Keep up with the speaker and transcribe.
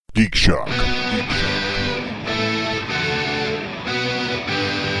Geek Shock.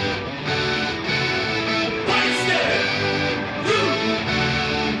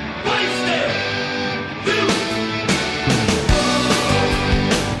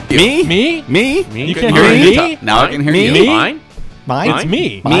 Me? You can't hear me? Now I can hear Me? you. Me? Mine? It's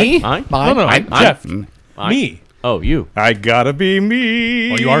me. Mine? No, Jeff. Me. Oh, you. I gotta be me.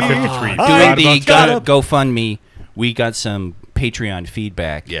 Well, you are 53. Doing Forgot the about that. GoFundMe, we got some Patreon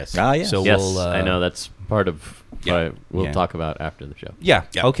feedback. Yes. Yes. So Yes, we'll. I know. That's part of what we'll Yeah. talk about after the show. Yeah.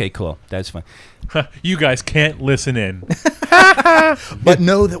 Yeah. Okay. Cool. That's fine. You guys can't listen in. But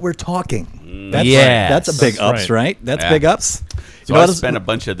know that we're talking. That's, Yes. that's a big That's ups, right. right? That's Yeah. big ups. So You know I what spent a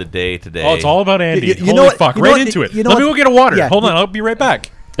bunch of the day today. Oh, it's all about Andy. You Holy know what- fuck. you know Right what- into it. you know Let me what- go get a water. Yeah. Hold on. I'll be right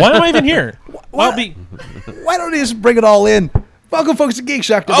back. Why am I even here? I'll be... Why don't you just bring it all in? Welcome, folks, to Geek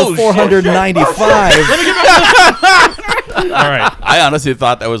Shock number Oh, shit. 495. All right. I honestly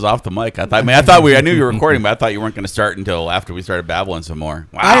thought that was off the mic. I knew you were recording, but I thought you weren't going to start until after we started babbling some more.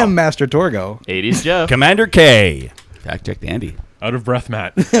 Wow. I am Master Torgo. 80s Jeff. Commander K. Fact checked Andy. Out of breath,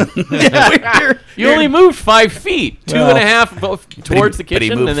 Matt. You only moved 5 feet, two Well, and a half towards the but he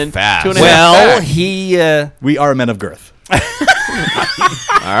kitchen, moved and then fast. 2.5 Well, back. he. We are men of girth. All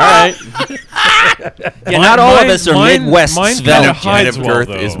right. Yeah, not all of us are Midwest mine svelte. kinda Head hides of well, Girth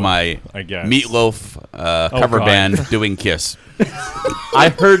though, is my I guess. Meatloaf cover God. band doing Kiss. I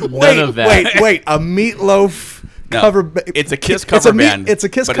heard none of that. Wait, a Meatloaf No, cover band. it's a Kiss cover band. It's a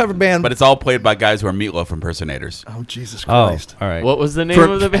Kiss but cover band. But it's all played by guys who are Meatloaf impersonators. Oh, Jesus Oh, Christ. all right. What was the name For-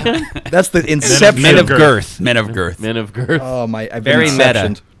 of the band? That's the inception. Men of Girth. Men of Girth. Men of Girth. Oh, my. I've Very been meta.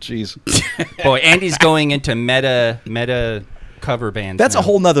 inceptioned. Jeez. Boy, Andy's going into meta cover bands. That's now. a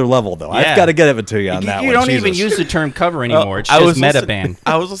whole nother level, though. Yeah. I've got to get it to you on that You one. don't Jesus. even use the term cover anymore. It's I just was meta listen- band.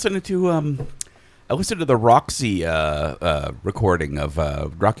 I was listening to I listened to the Roxy recording of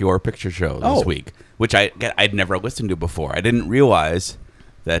Rocky Horror Picture Show this week, which I'd never listened to before. I didn't realize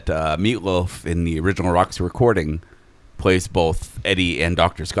that Meatloaf in the original Roxy recording plays both Eddie and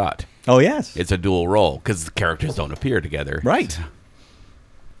Dr. Scott. Oh, yes. It's a dual role because the characters don't appear together. Right.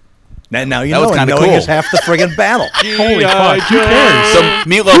 Now you That know was kinda knowing cool. is half the friggin' battle. Holy fuck. Who cares? So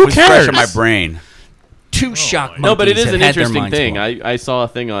Meatloaf was fresh cares? in my brain. Two shock No, but it monkeys is have an had their interesting minds thing. blown. I saw a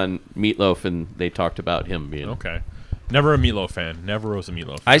thing on Meatloaf, and they talked about him being. Okay. Never a Meatloaf fan. Never was a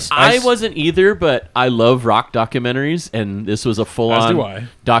Meatloaf fan. I wasn't either, but I love rock documentaries, and this was a As do full-on I.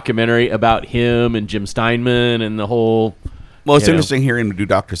 documentary about him and Jim Steinman and the whole. Well, it's You know. interesting hearing him do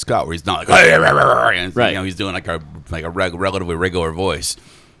Dr. Scott, where he's not like, and, Right. you know, he's doing like a relatively regular voice.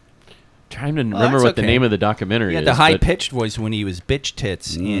 Trying to remember that's what the okay. name of the documentary Yeah, is. the high but- pitched voice when he was bitch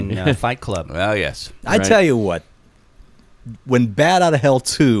tits in Fight Club. Well, yes. I Right. tell you what, when Bad Out of Hell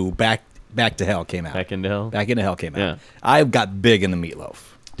 2, Back to Hell came out. Back into Hell. Back into Hell came out. Yeah. I got big in the Meatloaf.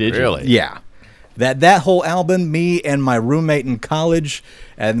 Did you? Really? Yeah. That whole album, me and my roommate in college,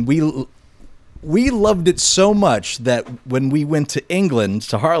 and we loved it so much that when we went to England,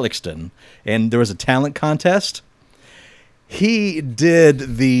 to Harlexton, and there was a talent contest, he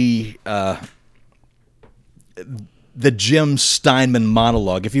did the Jim Steinman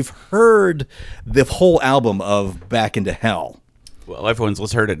monologue. If you've heard the whole album of Back into Hell, Well,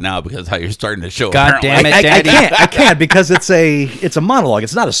 everyone's heard it now because how you're starting to show. God apparently. damn it, Daddy. I can't because it's a monologue.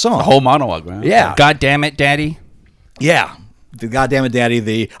 It's not a song. The whole monologue, man. Yeah. God damn it, Daddy. Yeah. The goddamn it,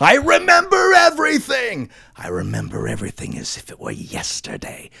 Daddy, I remember everything. I remember everything as if it were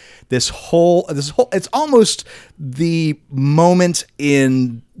yesterday. This whole it's almost the moment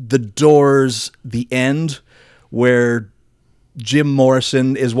in The Doors, The End, where Jim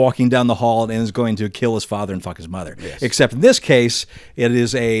Morrison is walking down the hall and is going to kill his father and fuck his mother. Yes. Except in this case, it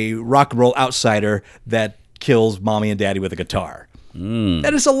is a rock and roll outsider that kills mommy and daddy with a guitar. And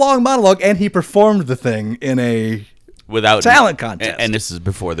it's a long monologue, and he performed the thing in a Without talent contest. And this is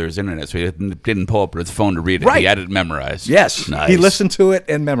before there was internet, so he didn't pull up his phone to read it. Right. He had it memorized. Yes, Nice. he listened to it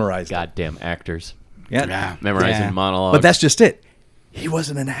and memorized it. Goddamn actors. Yeah. Yeah. Memorizing Yeah. monologues. But that's just it. He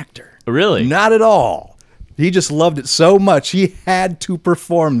wasn't an actor. Really? Not at all. He just loved it so much, he had to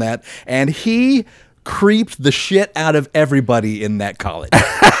perform that, and he creeped the shit out of everybody in that college.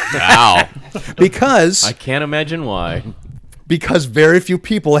 Wow. because I can't imagine why. because very few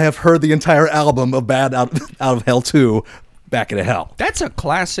people have heard the entire album of Bad Out of Hell 2, Back into Hell. That's a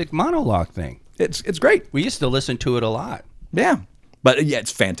classic monologue thing. It's great. We used to listen to it a lot. Yeah. But yeah,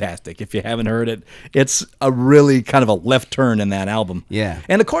 it's fantastic. If you haven't heard it, it's a really kind of a left turn in that album. Yeah.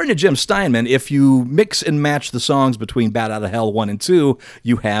 And according to Jim Steinman, if you mix and match the songs between Bad Out of Hell 1 and 2,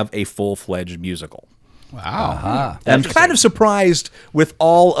 you have a full-fledged musical. Wow. I'm kind of surprised with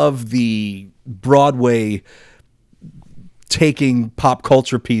all of the Broadway taking pop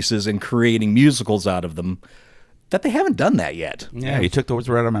culture pieces and creating musicals out of them, that they haven't done that yet. Yeah, you took the words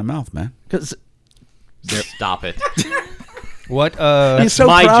right out of my mouth, man. Because Stop it. What he's so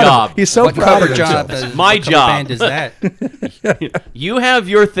my proud job. Of, he's so what proud cover of job himself. My what cover job. band is that? You have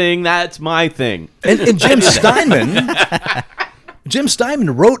your thing. That's my thing. And Jim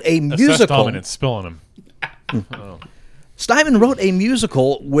Steinman wrote a Assess musical. dominance. Spill on him. Steinman wrote a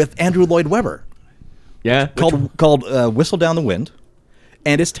musical with Andrew Lloyd Webber Yeah. called Whistle Down the Wind,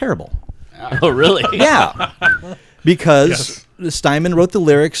 and it's terrible. Oh, really? Yeah, because Steinman wrote the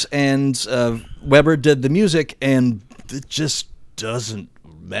lyrics and Weber did the music, and it just doesn't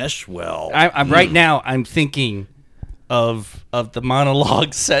mesh well. I'm right now. I'm thinking of the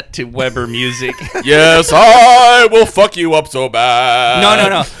monologue set to Weber music. Yes, I will fuck you up so bad.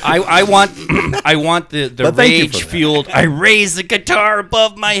 No. I want the But thank you for rage that. fueled. I raised the guitar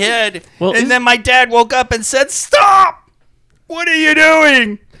above my head, Well, and then my dad woke up and said, "Stop! What are you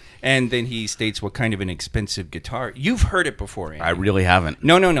doing?" And then he states what kind of an expensive guitar. You've heard it before, Andy. I really haven't.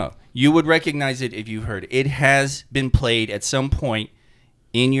 No. You would recognize it if you heard it. It has been played at some point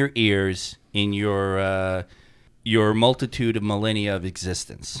in your ears, in your multitude of millennia of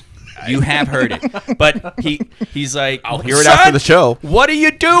existence. You have heard it. But he's like, I'll hear it after "Son, the show." What are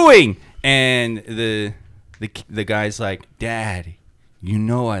you doing? And the guy's like, "Dad, you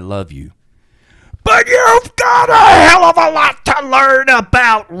know I love you. But you've got a hell of a lot to learn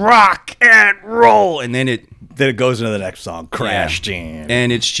about rock and roll." And then it Then it goes into the next song, Crash yeah. Jam.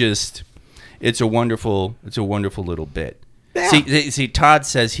 And it's a wonderful little bit. See, Todd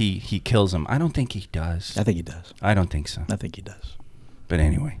says he kills him. I don't think he does. I think he does. I don't think so. I think he does. But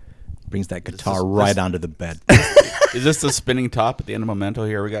anyway, Brings that guitar right onto the bed. Is this the spinning top at the end of Memento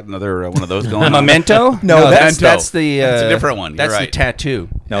here? We got another one of those going on. Memento? No, that's Memento. that's the That's a different one. You're That's the right. tattoo.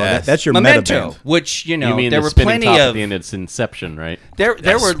 No, Yes. that's your Memento, meta band. which You mean there the were spinning plenty top at of the end? It's Inception, right? there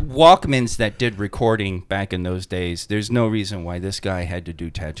were Walkmans that did recording back in those days. There's no reason why this guy had to do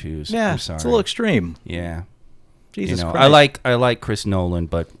tattoos. Yeah, I'm sorry. it's a little extreme. Yeah. Jesus you know, Christ. I like Chris Nolan,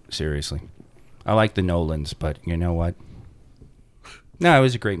 but seriously, I like the Nolans, but you know what? No, it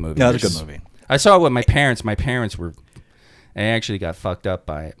was a great movie. No, it's a good movie. I saw it with my parents. My parents were, I actually got fucked up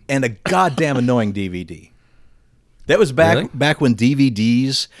by it. And a goddamn annoying DVD. That was Really? back when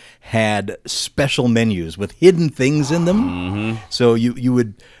DVDs had special menus with hidden things in them. So you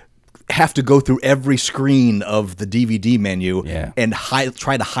would have to go through every screen of the DVD menu Yeah. and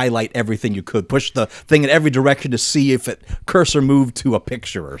try to highlight everything you could. Push the thing in every direction to see if it cursor moved to a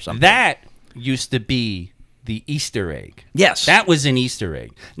picture or something. That used to be the Easter egg. Yes. That was an Easter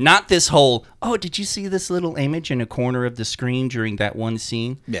egg. Not this whole, oh, did you see this little image in a corner of the screen during that one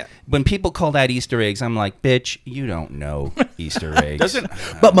scene? Yeah. When people call that Easter eggs, I'm like, bitch, you don't know Easter eggs.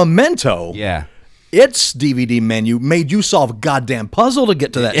 But Memento, Yeah. its DVD menu made you solve a goddamn puzzle to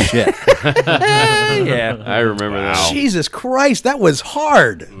get to that shit. Yeah. I remember that. Jesus Christ, that was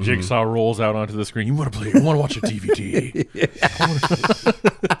hard. Jigsaw rolls out onto the screen. You want to play? You want to watch a DVD?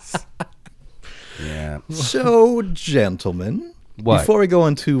 Yeah. So, gentlemen, What? before we go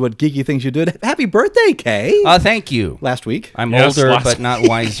into what geeky things you did, happy birthday, Kay. Thank you. Last week. I'm Yes, older, last but not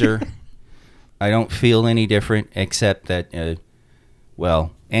wiser. I don't feel any different, except that,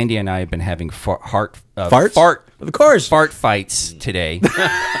 well, Andy and I have been having Farts? fart Of course. fart fights today.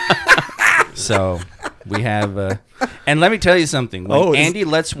 So we have, and let me tell you something. When Oh, Andy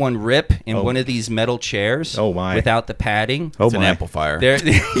lets one rip in one of these metal chairs, Oh, my. without the padding, Oh, It's an my. amplifier. there,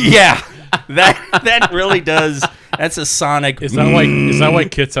 yeah, that really does. That's a sonic. Is that why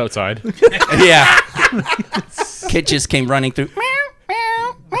Kit's outside? Yeah. Kit just came running through.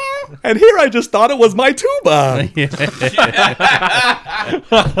 And here I just thought it was my tuba.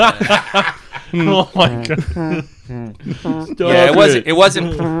 Oh my god! Yeah, it wasn't.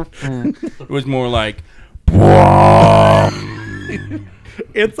 It was more like,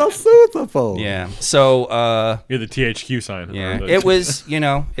 It's a sousaphone. yeah. So, You're the THQ sign. yeah, Or the- it was.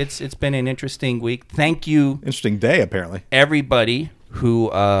 It's been an interesting week. Thank you, Interesting day, apparently. everybody who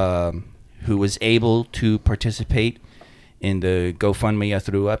was able to participate in the GoFundMe I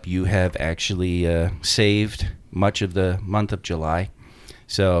threw up. You have actually saved much of the month of July,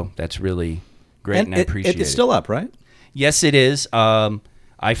 so that's really great, and I appreciate it. It's still up, right? Yes, it is. I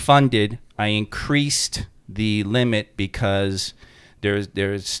increased the limit because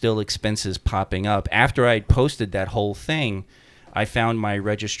there's still expenses popping up. After I posted that whole thing, I found my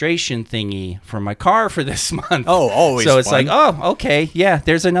registration thingy for my car for this month. Oh, always So it's fun. like, oh, okay, yeah,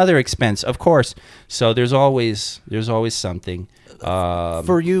 there's another expense, of course. So there's always something.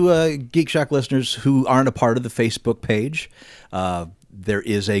 For you Geek Shock listeners who aren't a part of the Facebook page, there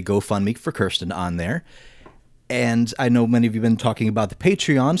is a GoFundMe for Kirsten on there. And I know many of you have been talking about the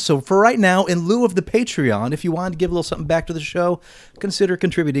Patreon. So for right now, in lieu of the Patreon, if you want to give a little something back to the show, consider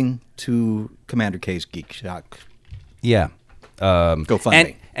contributing to Commander K's Geek Shock. Yeah.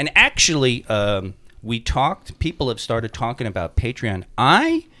 GoFundMe. And actually, people have started talking about Patreon.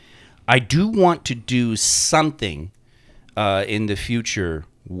 I do want to do something in the future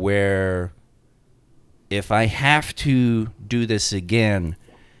where if I have to do this again,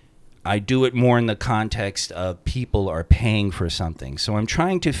 I do it more in the context of people are paying for something. So I'm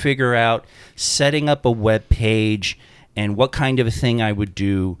trying to figure out setting up a web page and what kind of a thing I would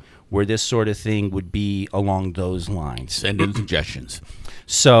do where this sort of thing would be along those lines. Send in suggestions.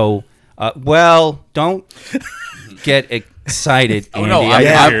 So, don't get excited, Oh Andy. no,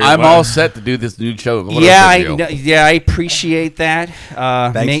 I'm all set to do this new show. I appreciate that.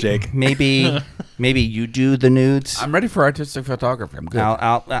 Thanks, Jake. Maybe you do the nudes. I'm ready for artistic photography. I'm good.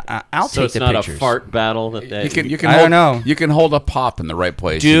 I'll So take it's the not pictures. a fart battle. That you can I hold, don't know. You can hold a pop in the right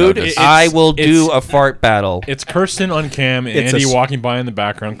place, Dude, you know, just- I will do a fart battle. It's Kirsten on cam and It's Andy a- walking by in the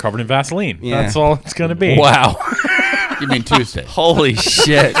background covered in Vaseline. Yeah. That's all it's going to be. Wow. you mean Tuesday? Holy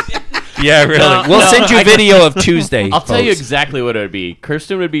shit. Yeah, really. No, we'll no, send you video of Tuesday. I'll tell you folks. exactly what it would be.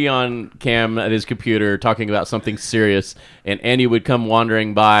 Kirsten would be on cam at his computer talking about something serious, and Andy would come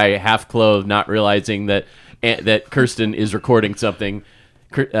wandering by half clothed, not realizing that Kirsten is recording something.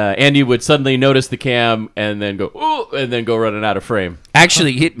 Andy would suddenly notice the cam and then go, ooh, and then go running out of frame.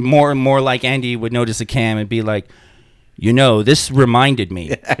 Actually, more and more like Andy would notice a cam and be like, this reminded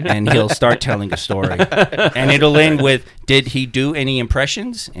me. And he'll start telling a story. And it'll end with, did he do any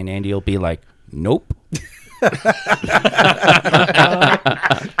impressions? And Andy will be like, nope.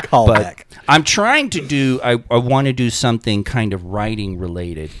 Call But back. I'm trying to do, I want to do something kind of writing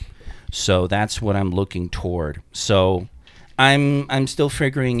related. So that's what I'm looking toward. So I'm still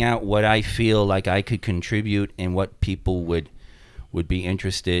figuring out what I feel like I could contribute and what people would be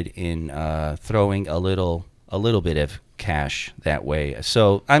interested in throwing a little bit of cash that way.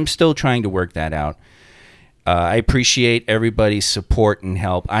 So I'm still trying to work that out. I appreciate everybody's support and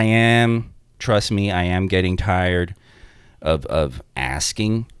help. Trust me, I am getting tired of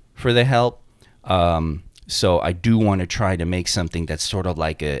asking for the help. So I do want to try to make something that's sort of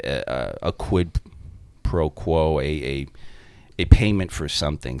like a quid pro quo, a payment for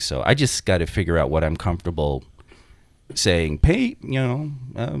something. So I just got to figure out what I'm comfortable saying. Pay,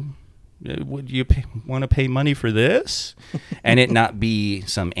 would you want to pay money for this? And it not be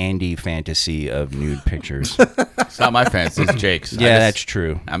some Andy fantasy of nude pictures. It's not my fancy. It's Jake's. Yeah, that's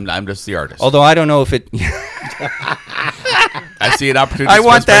true. I'm just the artist. Although I don't know if it. I see an opportunity I to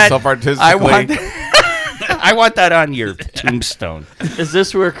want express that. myself artistically. I want that on your tombstone. Is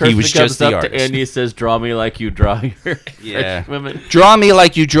this where Kirsten was comes just the up to artist. Andy and says, draw me like you draw your Yeah. French women? Draw me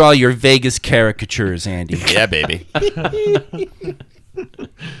like you draw your Vegas caricatures, Andy. Yeah, baby.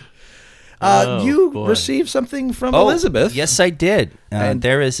 You boy. received something from Elizabeth. Yes, I did. And-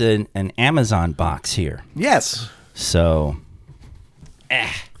 There is an Amazon box here. Yes. So.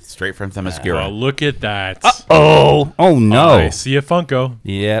 Straight from Themyscira. Well, look at that. Oh no. I see a Funko.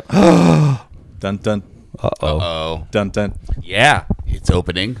 Yep. Dun dun Uh-oh. Oh, dun dun Yeah. it's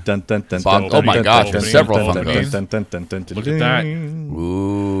opening. dun dun dun. Bob- dun, oh my dun, gosh, dun, there's dun, several dun, Funkos. dun, dun, dun, dun, dun, Look at that.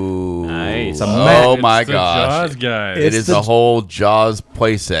 Ooh. Nice. It's a Oh ma- my It's the gosh. Jaws guy. It It's is the- a whole Jaws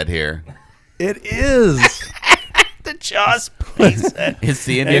playset here. It is. The Jaws playset. It's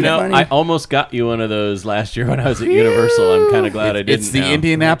the You Indian. know, funny? I almost got you one of those last year when I was at Universal. I'm kind of glad I didn't. It's the now.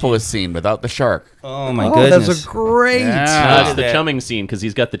 Indianapolis scene without the shark. Oh my Oh, goodness. that's a great. Yeah. It's the that. chumming scene because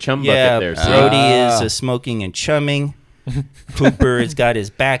he's got the chum Yeah, bucket there. See? Brody is smoking and chumming. Hooper has got his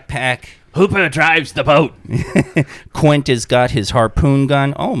backpack. Hooper drives the boat. Quint has got his harpoon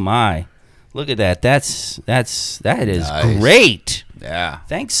gun. Oh my. Look at that. That is Nice. great. Yeah.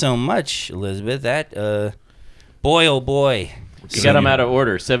 Thanks so much, Elizabeth. That boy oh boy. You got them out of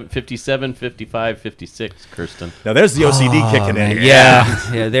order. 57, 55, 56, Kirsten. Now there's the OCD kicking in here.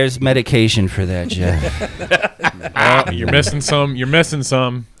 Yeah, there's medication for that, Jeff. Oh, you're missing some. You're missing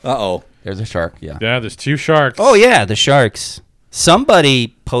some. Uh-oh. There's a shark. Yeah. Yeah, there's two sharks. Oh yeah, the sharks.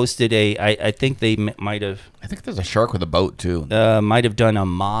 Somebody posted I think they might have I think there's a shark with a boat too. done a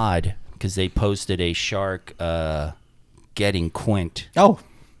mod because they posted a shark getting Quint. Oh.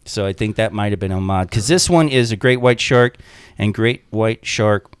 So I think that might have been a mod because this one is a great white shark and great white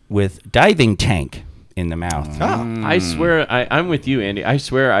shark with diving tank in the mouth. I swear, I'm with you, Andy. I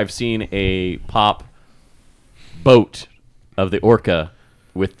swear I've seen a pop boat of the orca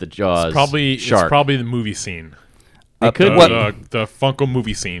with the Jaws It's probably shark. the movie scene. It could The, be. the Funko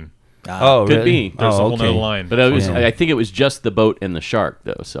movie scene. Oh, Could really? be. There's a Oh, whole nother okay. line. But Yeah. I think it was just the boat and the shark,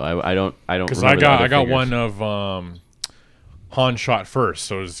 though. So I don't Because remember I the got other one figures. of Han shot first,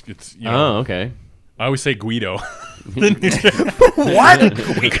 so it's you Oh, know. okay. I always say Guido. What?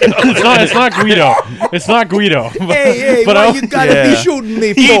 It's not Guido. It's not Guido. Hey, But what I'll- you gotta be shooting me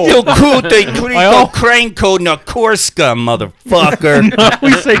Ito for? kute krito cranko na Korska, motherfucker. I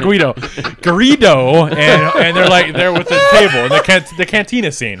always say Guido. Garrido, and they're with the table and the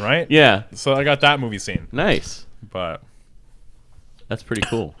cantina scene, right? Yeah. So I got that movie scene, Nice. but That's pretty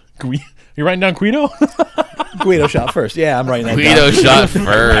cool. you writing down Guido? Guido shot first. Yeah, I'm writing that Guido down. shot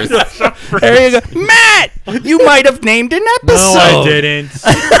first. There you go. Matt, you might have named an episode. No, I didn't.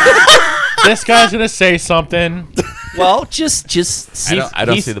 This guy's gonna say something. Well, just I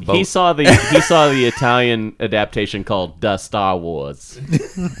don't see the boat. He saw the Italian adaptation called The Star Wars.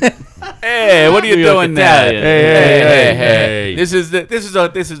 Hey, what are you New York doing there? Italian. Hey. This is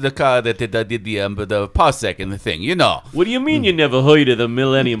the car that did the parsec and the thing. You know. What do you mean you never heard of the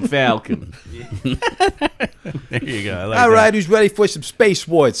Millennium Falcon? There you go. All right, who's ready for some space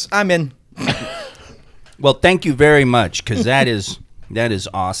wars? I'm in. Well, thank you very much, because that is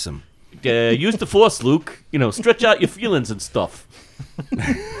awesome. Use the Force, Luke. You know, stretch out your feelings and stuff.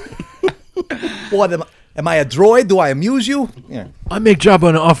 What am I a droid? Do I amuse you? Yeah. I make Jabba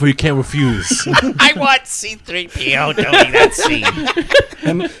an offer you can't refuse. I want C-3PO doing that scene.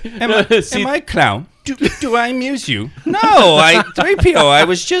 Am I a clown? Do I amuse you? No, 3PO. I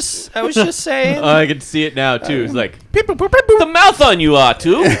was just saying. Oh, I can see it now too. It's like the mouth on you,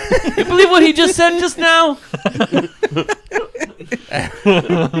 R2. You believe what he just said just now?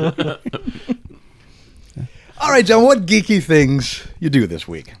 All right, John, what geeky things you do this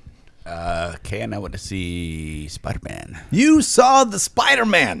week? Okay, and I want to see Spider-Man. You saw the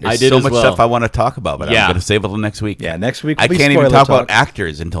Spider-Man. I There's did so as much well. stuff I want to talk about, but Yeah. I'm going to save it till next week. Yeah, next week I will be can't even spoiler talk talk. about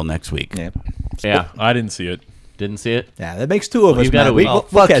actors until next week. Yeah. Yeah, I didn't see it. didn't see it. Yeah, that makes two of us, you've got Matt. a week. Well,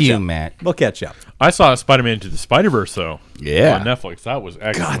 We'll fuck catch you, up. Matt. We'll catch up. I saw Spider-Man Into the Spider-Verse though. Yeah. On Netflix. That was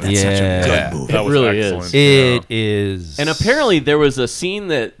excellent. God, that's such a Yeah. good Yeah. movie. that was really excellent. It is. And apparently there was a scene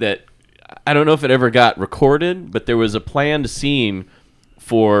that I don't know if it ever got recorded, but there was a planned scene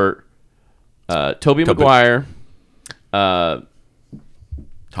for Tobey Maguire, Tom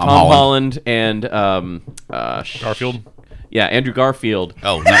Holland, and Garfield. Yeah, Andrew Garfield,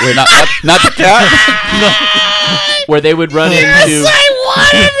 Oh, not the cat. where they would run into.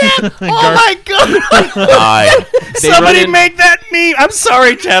 Oh my god! They run Somebody in- make that meme. I'm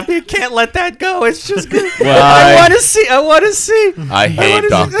sorry, Jeff. You can't let that go. It's just good. Well, I want to see. I hate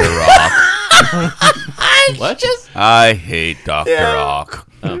Dr. Rock. What? I hate Dr. Rock.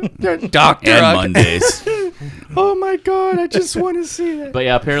 Doctor. And Mondays. Oh my god! I just want to see that. But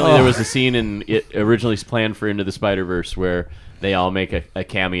yeah, apparently there was a scene in it originally planned for Into the Spider-Verse where they all make a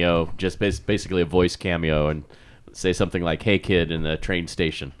cameo, just basically a voice cameo, and say something like, "Hey kid," in the train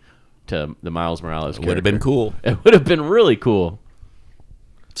station to the Miles Morales. Would have been cool. It would have been really cool.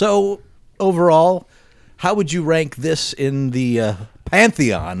 So, overall, how would you rank this in the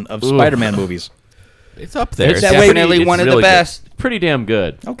pantheon of Spider-Man movies? It's up there. It's that way- Definitely it's one of really the good. best. Pretty damn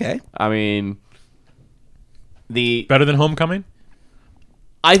good. Okay. I mean, Better than Homecoming?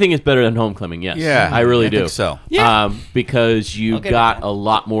 I think it's better than Homecoming. Yes, Yeah, I really I do. think so. Yeah. Because you give it got that. a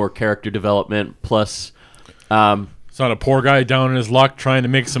lot more character development. Plus, It's not a poor guy down in his luck trying to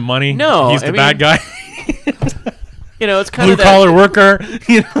make some money. No, He's the I bad mean- guy. it's kind Blue of that, collar worker.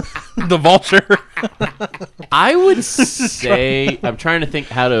 You know, the vulture. I would say I'm trying to think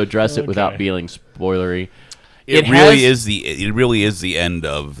how to address it without Okay. being spoilery. It really is the end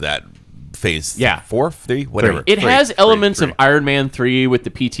of that phase. Yeah. 4, 3, whatever. It has Three. elements of Iron Man 3 with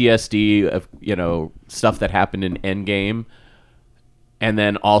the PTSD of stuff that happened in Endgame, and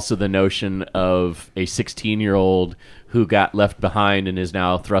then also the notion of a 16-year-old who got left behind and is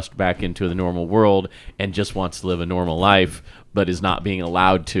now thrust back into the normal world and just wants to live a normal life but is not being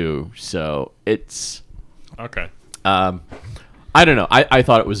allowed to. So it's Okay. I don't know. I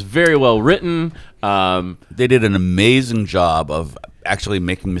thought it was very well written. They did an amazing job of actually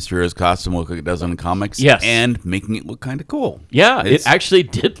making Mysterio's costume look like it does in the comics. Yes. And making it look kind of cool. Yeah, It's- it actually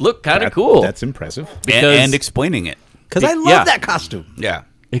did look kind of cool. That's impressive. and explaining it. Because I love Yeah. that costume. Yeah.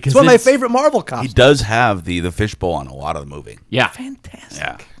 It's one of my favorite Marvel He costumes. does have the fishbowl on a lot of the movie. Yeah. Fantastic.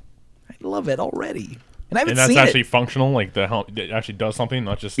 Yeah. I love it already. And I haven't And that's seen actually it. functional, like the it actually does something,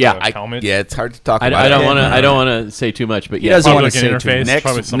 not just Yeah, a helmet. Yeah, it's hard to talk I about. don't it. want to. I don't want to say too much, but yeah, doesn't Probably want like to an say too interface.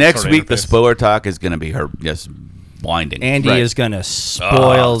 probably Next some next sort of week, the interface. spoiler talk is going to be her just blinding. Andy Right. is gonna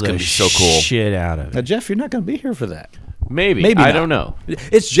spoil it's the gonna be so cool. shit out of Now, it. Jeff, you're not going to be here for that. maybe. Maybe I not. don't know.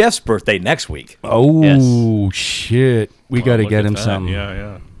 It's Jeff's birthday next week. Oh shit! We got to Look get at him that. something. Yeah,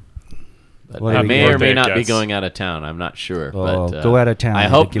 yeah. But Well, I there may you go. or may not be Birthday going out of town. I'm not sure. Oh, but go out of town. I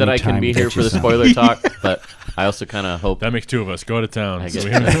It'll hope give that me I can time be to here get for you the some. spoiler talk, but I also kind of hope That makes two of us. Go to town. I So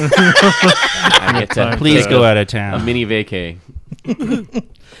get, we- I get to Please take go out of a town. mini vacay.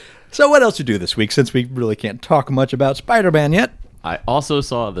 So what else you do this week? Since we really can't talk much about Spider-Man yet. I also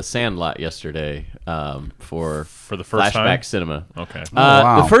saw The Sandlot yesterday for the first Flashback time? Cinema. Okay.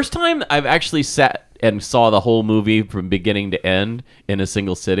 wow. The first time I've actually sat and saw the whole movie from beginning to end in a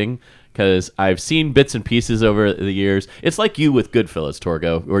single sitting, because I've seen bits and pieces over the years. It's like you with Goodfellas,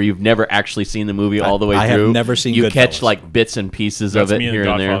 Torgo, where you've never actually seen the movie all the way I have through. never seen You Goodfellas. catch like bits and pieces That's of it me and here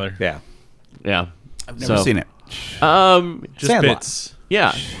and there. Godfather. Yeah. Yeah, I've never seen it. Just Sandlot. bits.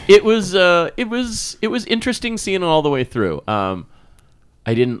 Yeah, it was interesting seeing it all the way through.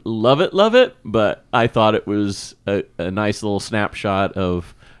 I didn't love it, but I thought it was a nice little snapshot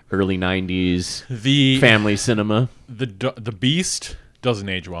of early '90s The family cinema. the Beast doesn't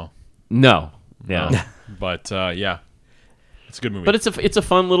age well. No, yeah, But yeah, it's a good movie. but it's a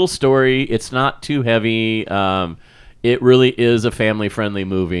fun little story. It's not too heavy. It really is a family friendly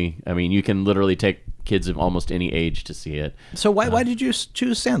movie. I mean, you can literally take kids of almost any age to see it. So why did you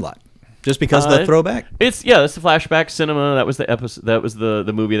choose Sandlot? Just because of the throwback? That's the flashback cinema. That was the episode. That was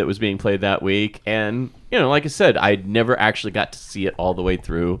the movie that was being played that week. And like I said, I never actually got to see it all the way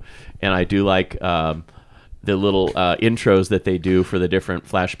through. And I do like the little intros that they do for the different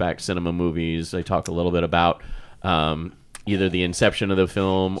flashback cinema movies. They talk a little bit about either the inception of the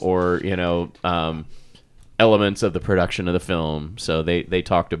film or elements of the production of the film. So they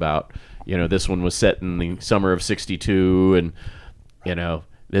talked about this one was set in the summer of '62, and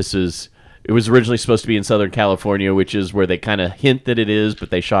it was originally supposed to be in Southern California, which is where they kind of hint that it is, but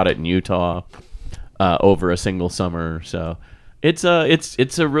they shot it in Utah over a single summer. So it's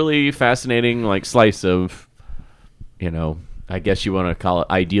a really fascinating slice of, I guess you want to call it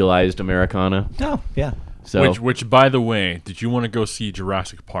idealized Americana. Oh, yeah. So which by the way, did you want to go see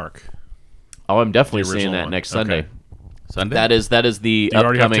Jurassic Park? I'm definitely The seeing original that one. next Sunday. Okay. Sunday. That is the You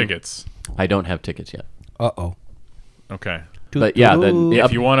already have upcoming. tickets. I don't have tickets yet, Uh-oh. Okay. but yeah, the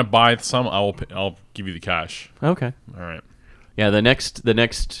If you want to buy some, I'll give you the cash. okay. All right. Yeah, the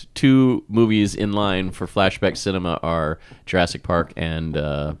next two movies in line for Flashback Cinema are Jurassic Park and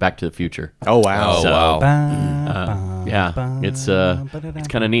Back to the Future. Oh, wow. Oh, So, wow. Yeah, it's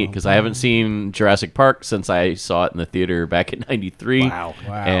kind of neat because I haven't seen Jurassic Park since I saw it in the theater back in '93. Wow.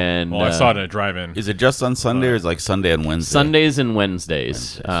 And Well, I saw it in a drive-in. Is it just on Sunday or is it like Sunday and Wednesday? Sundays and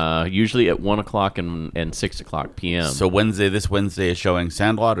Wednesdays, usually at 1:00 and 6:00 p.m. So this Wednesday is showing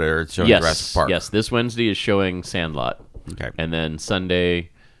Sandlot or it's showing yes, Jurassic Park? yes, this Wednesday is showing Sandlot. Okay. And then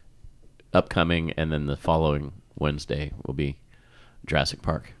Sunday, upcoming, and then the following Wednesday will be Jurassic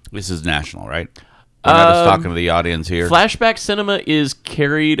Park. This is national, right? I'm not just talking to the audience here. Flashback Cinema is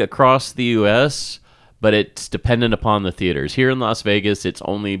carried across the U.S., but it's dependent upon the theaters. Here in Las Vegas, it's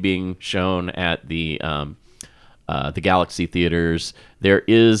only being shown at the Galaxy theaters. There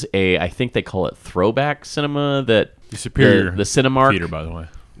is I think they call it Throwback Cinema that The Superior the Cinemark Theater, by the way.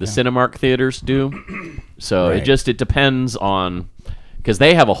 the Cinemark theaters do. So Right. it depends on, because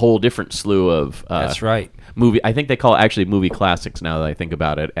they have a whole different slew of That's right. movie. I think they call it actually movie classics now that I think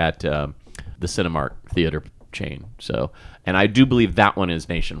about it at the Cinemark theater chain. So, and I do believe that one is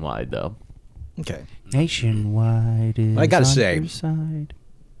nationwide though. Okay. Nationwide is I gotta on say- your side.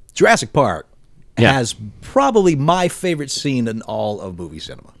 Jurassic Park Yeah. has probably my favorite scene in all of movie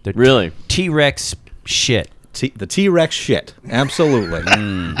cinema. The Really? T-Rex shit. The T-Rex shit. Absolutely.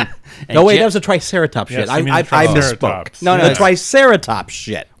 And No, wait, Jet- that was a Triceratops shit. Yes, you I mean the misspoke. Triceratops. No, no, The it's- Triceratops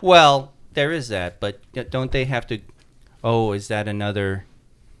shit. Well, there is that, but don't they have to? Oh, is that another?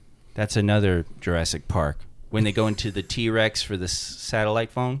 That's another Jurassic Park when they go into the T-Rex for the satellite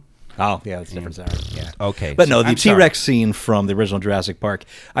phone. Oh, yeah, it's different. Sorry. Yeah. Okay, But no, the I'm sorry. T-Rex scene from the original Jurassic Park.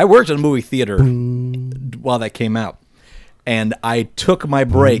 I worked in a movie theater while that came out. And I took my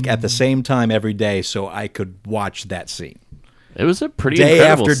break at the same time every day so I could watch that scene. It was a pretty Day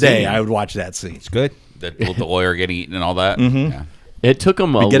incredible after day, scene. I would watch that scene. It's good. With the lawyer getting eaten and all that. Yeah. It took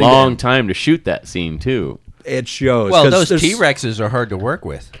them a Getting long in. time to shoot that scene too. It shows. Well, 'cause those there's- T-Rexes are hard to work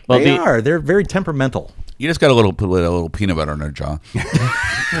with. Well, They are. They're very temperamental. You just got a little peanut butter on their jaw.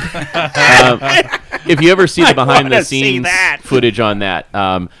 If you ever see the behind the wanna see scenes that. footage on that,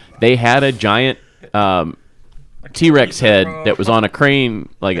 they had a giant T-Rex head that was on a crane,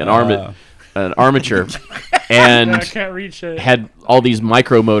 like an armature, and can't reach it. had all these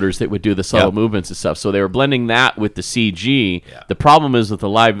micro motors that would do the subtle Yep. movements and stuff. So they were blending that with the CG. The problem is with the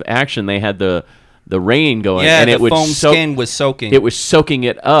live action, they had the rain going, Yeah, and the it would foam soak, skin was soaking. it was soaking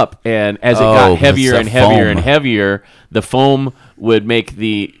it up, and as it Oh, got 'cause heavier it's and the heavier foam. and heavier, the foam would make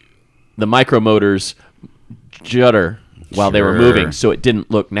the the micromotors judder while they were Sure. moving, so it didn't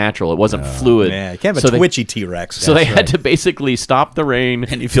look natural. It wasn't fluid. Yeah, you can't have so a twitchy T-Rex. So they had to basically stop the rain,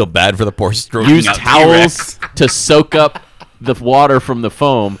 And you feel bad for the poor stroking use out towels T-Rex. to soak up the water from the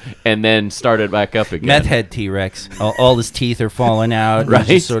foam, and then start it back up again. Meth head T-Rex. All his teeth are falling out. Right.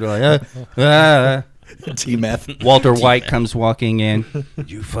 He's just sort of like, T-meth. Walter White comes walking in.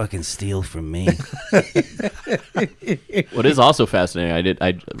 You fucking steal from me. What is also fascinating,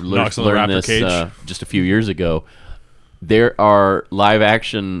 I Knocks on the learned raptor this cage. just a few years ago. There are live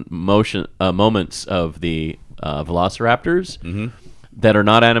action motion moments of the Velociraptors that are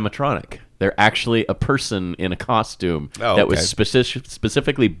not animatronic. They're actually a person in a costume Oh, that was okay.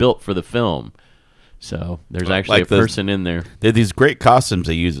 specifically built for the film. So there's actually like a the- person in there. They have these great costumes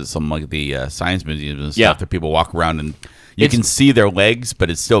they use at some like the science museums and stuff Yeah. that people walk around and you It's- can see their legs, but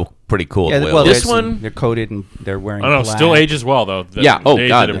it's still pretty cool. Yeah, the way well, it this looks. one- they're coated and they're wearing I don't know. black. Still ages well though. Yeah, oh, They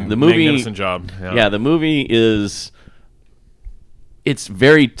God, did a the movie- magnificent job. Yeah, the movie is. It's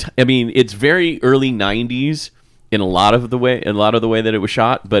very. It's very early '90s in a lot of the way that it was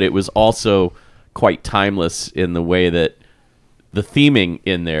shot, but it was also quite timeless in the way that the theming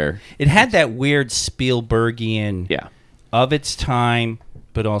in there. It had that weird Spielbergian Yeah, of its time,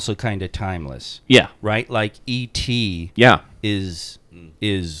 but also kind of timeless, yeah, right? Like E.T. yeah. is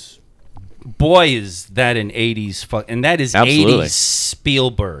boy is that an 80s and that is Absolutely. 80s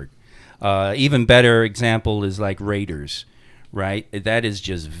Spielberg. Even better example is like Raiders, right? That is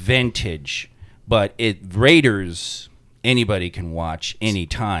just vintage, but Raiders anybody can watch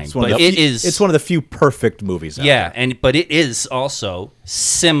anytime. It's one But of the- it is It's one of the few perfect movies out yeah, there. but it is also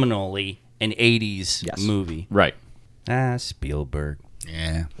seminally an 80s Yes. movie. Right. Spielberg.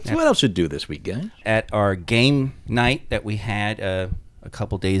 Yeah. So what else should do this week, guys? At our game night that we had a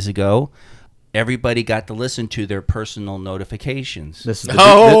couple days ago, everybody got to listen to their personal notifications. This is the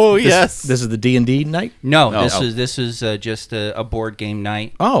Oh, this- yes. This is the D&D night? No, Oh. this is just a board game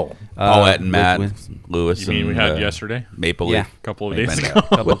night. Oh. Paulette and Matt, with Lewis. You mean we and, had yesterday? Maple Yeah. Leaf. A couple of Hey, days man, ago.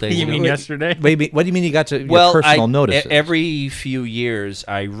 couple days You ago. mean yesterday? Wait, what do you mean you got to your Well, personal notices? every few years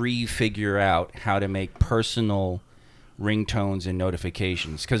I refigure out how to make personal ringtones and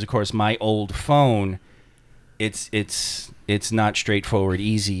notifications because, of course, my old phone, it's not straightforward,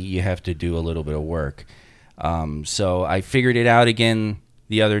 easy. You have to do a little bit of work. So I figured it out again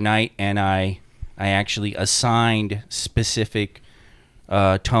the other night, and I actually assigned specific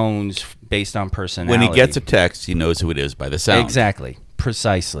tones based on personality. When he gets a text, he knows who it is by the sound. Exactly,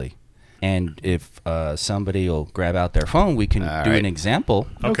 precisely. And if somebody will grab out their phone, we can All do right. an example.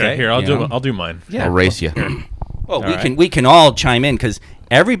 Okay, here You know? I'll do mine. Yeah. I'll race you. Well, right. we can all chime in because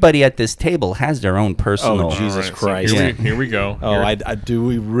everybody at this table has their own personal. Oh, Jesus All right, so Christ. Here we go. Oh, Here- I do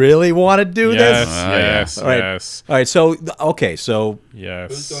we really want to do yes, this? yes, All right. yes, All right, so okay, so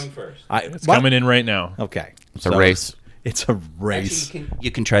yes. first? It's coming in right now. Okay. It's a race. It's a race.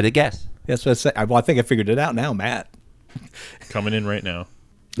 You can try to guess. That's what I say. Well, I think I figured it out now, Matt. Coming in right now.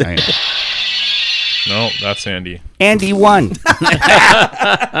 I know. No, that's Andy. Andy won.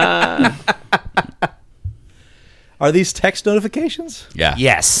 Are these text notifications? Yeah.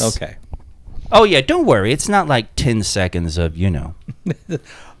 Yes. Okay. Oh yeah, don't worry. It's not like 10 seconds of Wow.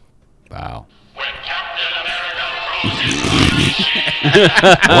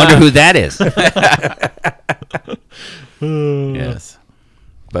 I wonder who that is. Yes.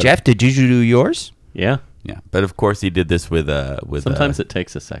 But, Jeff, did you do yours? Yeah. Yeah. But of course, he did this with Sometimes it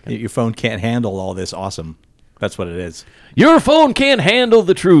takes a second. Your phone can't handle all this awesome. That's what it is. Your phone can't handle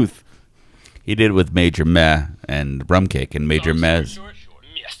the truth. he did with Major Meh and Rum Cake and Major Meh's.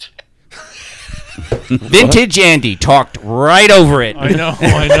 Vintage Andy talked right over it. I know.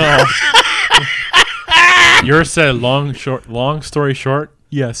 Yours said long story short.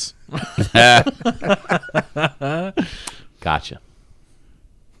 Yes. Gotcha.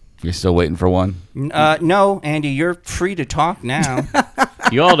 You're still waiting for one? No, Andy, you're free to talk now.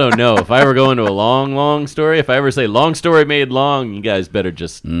 You all don't know. If I ever go into a long story, if I ever say long story made long, you guys better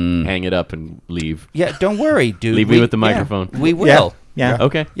just hang it up and leave. Yeah, don't worry, dude. Leave me with the microphone. We will. Yeah.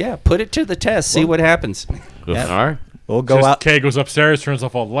 Okay. Yeah, put it to the test. See what happens. All right. We'll go Just out. Kay goes upstairs, turns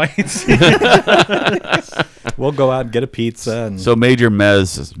off all the lights. We'll go out and get a pizza. And So Major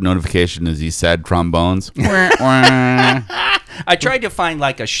Meh's notification is he said trombones. I tried to find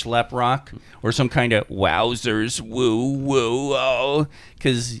like a schlep rock or some kind of wowzers woo woo oh,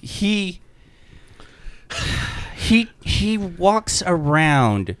 because he walks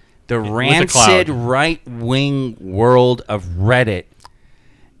around the rancid cloud. right wing world of Reddit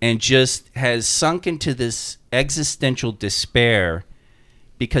and just has sunk into this existential despair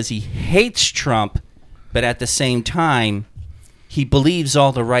because he hates Trump, but at the same time he believes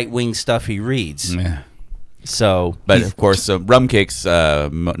all the right wing stuff he reads. Yeah. So, But of course, Rum Cake's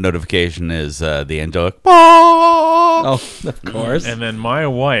notification is the angelic. Oh, Oh, of course. And then my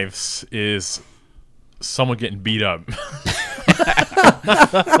wife's is someone getting beat up.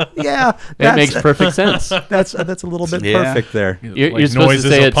 Yeah, That makes perfect sense. that's a little bit Yeah. perfect there. You're Like supposed to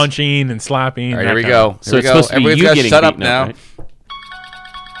noises say of it's punching and slapping. All right, that here we kind go. of- So Here we it's go. supposed to be Everybody's you gotta getting shut up beaten now. up,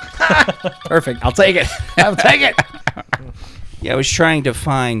 right? Perfect. I'll take it. I'll take it. yeah, I was trying to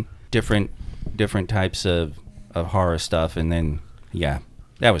find different types of horror stuff, and then yeah,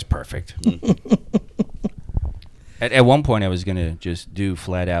 that was perfect. At one point, I was gonna just do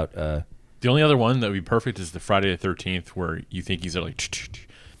flat out. The only other one that would be perfect is the Friday the 13th, where you think he's like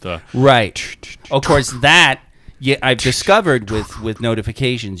the Right. Of course, that I've discovered with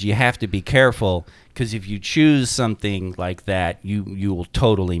notifications, you have to be careful because if you choose something like that, you will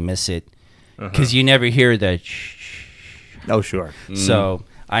totally miss it because you never hear the. Oh, sure. So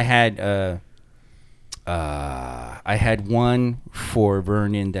I had one for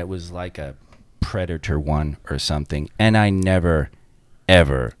Vernon that was like a Predator one or something, and I never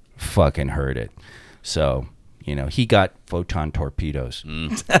ever fucking heard it. So he got photon torpedoes,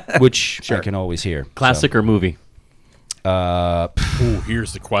 which I can always hear. Classic or movie? oh,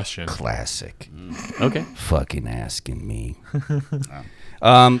 here's the question. Classic. Okay. Fucking asking me.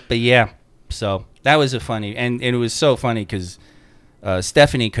 But yeah, so that was a funny, and it was so funny because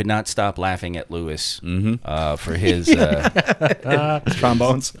Stephanie could not stop laughing at Lewis for his.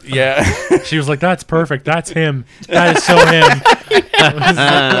 Trombones. Yeah. She was like, "That's perfect. That's him. That is so him."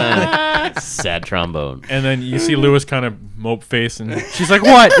 Sad trombone. And then you see Lewis kind of mope face, and she's like,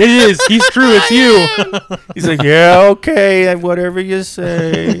 "What? It is. He's true. It's you." He's like, yeah, okay, whatever you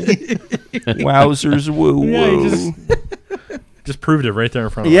say. Wowzers, woo Yeah, he woo. just proved it right there in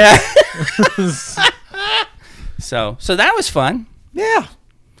front of Yeah. So that was fun. Yeah.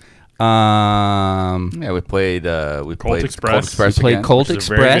 Yeah, we played. We played Express. Colt Express. We played again. Colt us. It's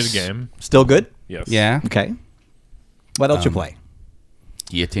a very Express. good game. Still good? Yes. Yeah. Okay. What else you play?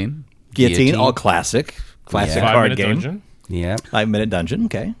 Guillotine. Guillotine, all classic. Classic Yeah. card 5-minute game. dungeon, Yeah. 5-minute dungeon.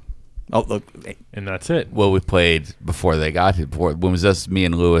 Okay. Oh, look. and that's it. Well, we played before they got here. When it was us, me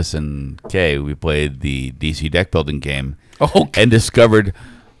and Lewis and Kay, we played the DC deck building game. Oh, And discovered,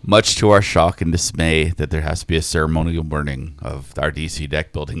 much to our shock and dismay, that there has to be a ceremonial burning of our DC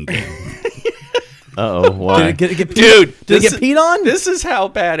deck building game. Uh-oh, why? Did it get peed? dude, Did it get peed on? This is how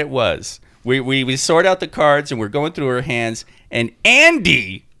bad it was. We sort out the cards and we're going through our hands, and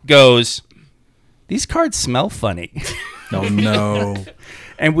Andy goes, "These cards smell funny," Oh, no.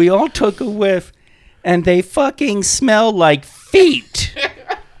 and we all took a whiff, and they fucking smell like feet.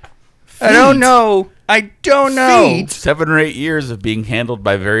 I don't know. Feet? 7 or 8 years of being handled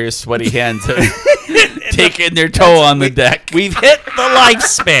by various sweaty hands have taken their toll on the deck. We've hit the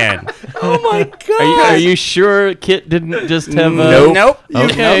lifespan. Oh, my God. Are you sure Kit didn't just have a... Nope.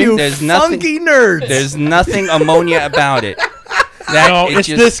 Okay. Nope. There's nothing. Funky nerds. There's nothing ammonia about it. That No, it it's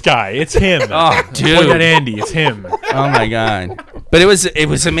just- this guy. It's him. Oh, Look dude. at Andy. It's him. Oh my god! But it was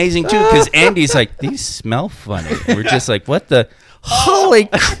amazing too because Andy's like, these smell funny. We're just like, what the holy,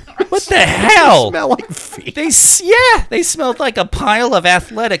 what the hell? Smell like feet. They smelled like a pile of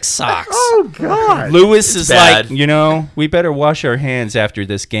athletic socks. Oh, God. Lewis is bad. like, we better wash our hands after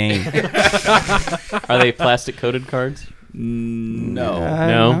this game. Are they plastic-coated cards? No.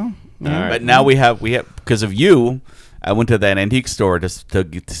 No? All right. But now we have because of you. I went to that antique store to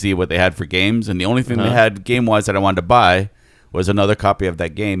see what they had for games, and the only thing they had game-wise that I wanted to buy was another copy of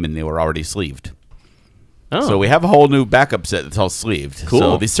that game, and they were already sleeved. Oh. So we have a whole new backup set that's all sleeved. Cool.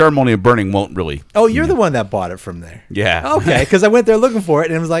 So the ceremony of burning won't really. Oh, you're the one that bought it from there. Yeah. Okay, because I went there looking for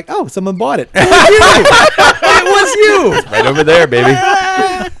it, and it was like, oh, someone bought it. It was you. Right over there, baby.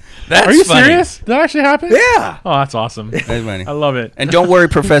 That's Are you funny. serious? Did that actually happen? Yeah. Oh, that's awesome. That's funny. I love it. And don't worry,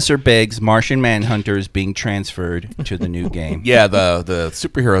 Professor Biggs, Martian Manhunter is being transferred to the new game. Yeah, the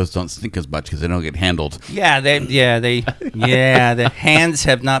superheroes don't stink as much because they don't get handled. The hands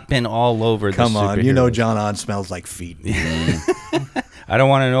have not been all over Come the on. You know superheroes. John On smells like feet. I don't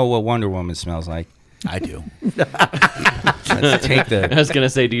want to know what Wonder Woman smells like. I do. Let's take I the was going to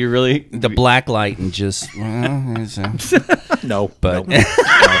say, do you really... black light and just No. but no.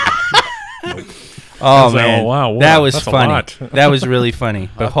 Oh was like, man, oh, wow, that was that's a funny. lot. That was really funny.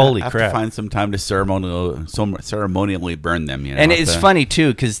 But holy I have crap! to find some time to ceremonially burn them. You know, And have it's to- funny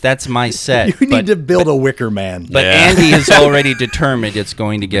too because that's my set. You need but, to build a wicker man. but Yeah. Andy has already determined it's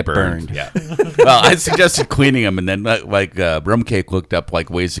going to get burned. Yeah. Well, I suggested cleaning them, and then Rum Cake looked up like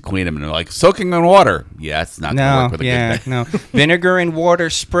ways to clean them, and they're like soaking in water. Yeah, it's not going to No, work with a yeah, good thing. no. Vinegar and water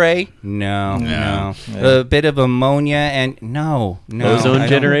spray? No, no. A bit of ammonia and no. Ozone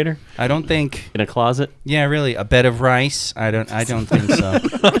generator I don't think. in a closet. Yeah, really. A bed of rice? I don't think so.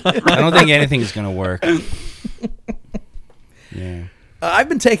 I don't think anything's gonna work. Yeah. I've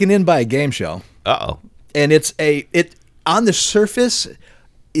been taken in by a game show, Uh-oh. and it on the surface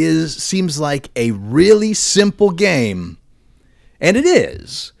seems like a really simple game, and it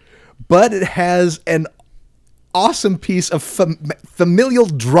is, but it has an awesome piece of familial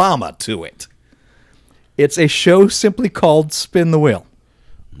drama to it. It's a show simply called Spin the Wheel.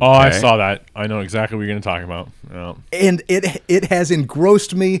 Oh, I Okay. saw that. I know exactly what you're going to talk about. Yeah. And it has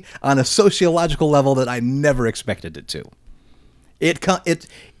engrossed me on a sociological level that I never expected it to.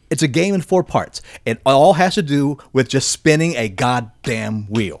 It's a game in 4 parts. It all has to do with just spinning a goddamn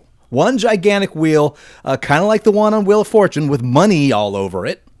wheel. One gigantic wheel, kind of like the one on Wheel of Fortune, with money all over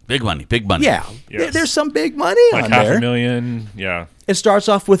it. Big money, big money. Yeah, Yes. there's some big money Like on there. $500,000. Yeah. It starts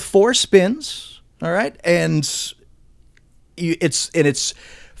off with 4 spins, all right, and it's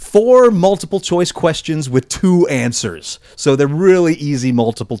 4 multiple choice questions with 2 answers. So they're really easy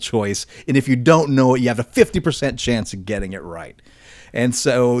multiple choice, and if you don't know it, you have a 50% chance of getting it right. And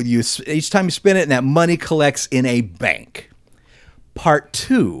so each time you spin it, and that money collects in a bank. Part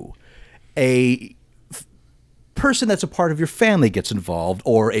 2, a person that's a part of your family gets involved,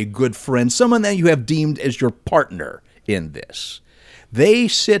 or a good friend, someone that you have deemed as your partner in this. They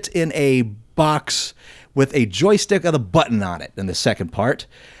sit in a box with a joystick with a button on it in the second part.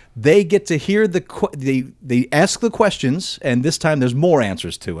 They get to hear they ask the questions, and this time there's more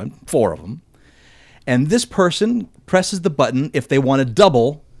answers to it, 4 of them. And this person presses the button if they want to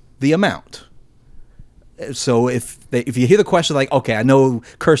double the amount. So if you hear the question like, okay, I know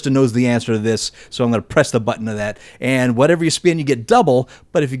Kirsten knows the answer to this, so I'm going to press the button to that, and whatever you spin, you get double.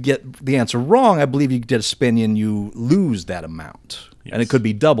 But if you get the answer wrong, I believe you did a spin and you lose that amount, and it could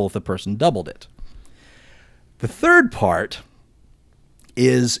be double if the person doubled it. The third part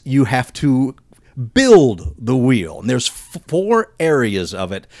is you have to build the wheel, and there's 4 areas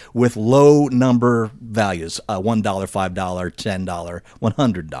of it with low number values: $1, $5, $10,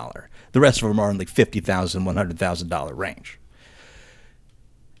 $100. The rest of them are in like $50,000, $100,000 range.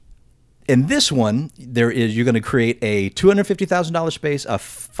 In this one, you're going to create a $250,000 space, a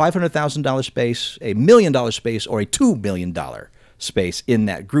 $500,000 space, a $1 million space, or a $2 million space in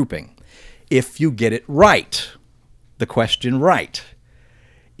that grouping. If you get it right, the question right.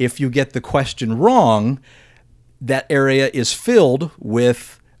 If you get the question wrong, that area is filled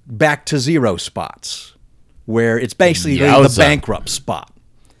with back to zero spots, where it's basically the Yowza. bankrupt spot.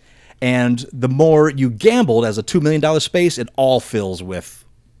 And the more you gambled as a $2 million space, it all fills with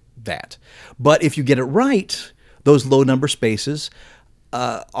that. But if you get it right, those low number spaces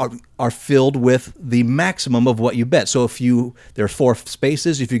are filled with the maximum of what you bet. So there are 4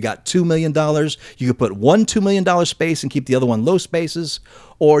 spaces. If you got $2 million, you could put one $2 million space and keep the other one low spaces,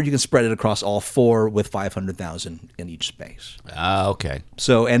 or you can spread it across all 4 with 500,000 in each space. Okay.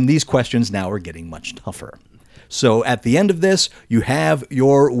 So, and these questions now are getting much tougher. So at the end of this, you have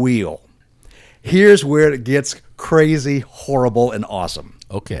your wheel. Here's where it gets crazy, horrible, and awesome.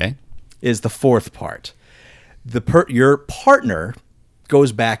 Okay. Is the 4th part. Your partner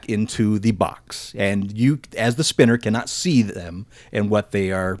goes back into the box, and you, as the spinner, cannot see them and what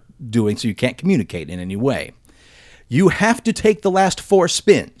they are doing, so you can't communicate in any way. You have to take the last 4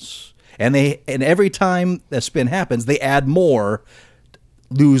 spins, and every time a spin happens, they add more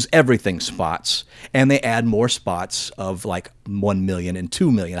lose everything spots, and they add more spots of like 1 million and 2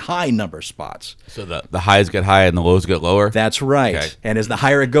 million, high number spots. So the highs get high and the lows get lower? That's right. Okay. And as the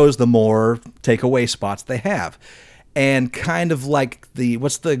higher it goes, the more takeaway spots they have. And kind of like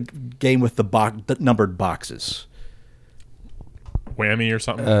what's the game with the numbered boxes? Whammy or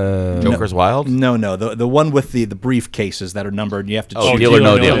something. Joker's Wild? No, the one with the briefcases that are numbered. And you have to Oh, choose. Deal or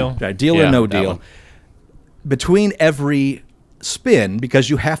No Deal. Right, deal Yeah, or no that deal. one. Between every spin, because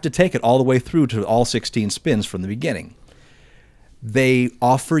you have to take it all the way through to all 16 spins from the beginning, they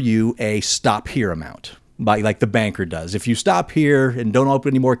offer you a stop here amount, like the banker does. If you stop here and don't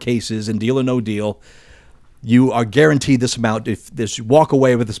open any more cases and Deal or No Deal, you are guaranteed this amount if you walk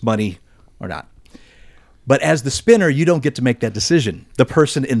away with this money or not. But as the spinner, you don't get to make that decision. The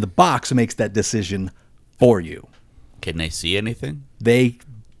person in the box makes that decision for you. Can they see anything? They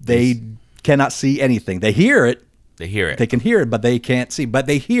cannot see anything. They hear it. They hear it. They can hear it, but they can't see. But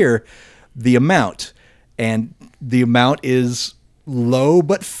they hear the amount, and the amount is low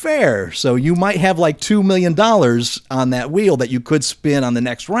but fair. So you might have like $2 million on that wheel that you could spin on the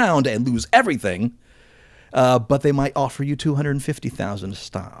next round and lose everything. But they might offer you $250,000 to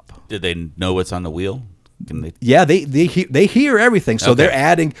stop. Did they know what's on the wheel? Can they? Yeah, they hear everything. So Okay.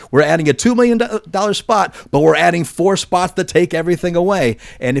 we're adding a $2 million spot, but we're adding 4 spots that take everything away.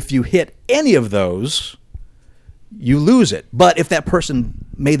 And if you hit any of those, you lose it. But if that person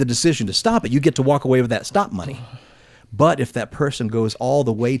made the decision to stop it, you get to walk away with that stop money. But if that person goes all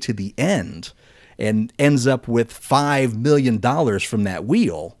the way to the end and ends up with $5 million from that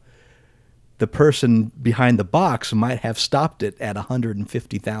wheel, the person behind the box might have stopped it at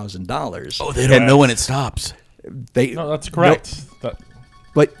 $150,000. Oh, they don't know when it stops. No, that's correct.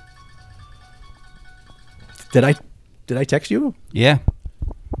 But did I text you? Yeah.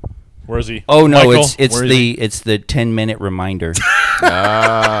 Where is he? Oh no, Michael, it's where is the 10-minute reminder. he?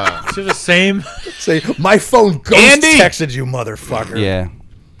 Is it the same? Say, my phone ghost Andy! texted you, motherfucker. Yeah.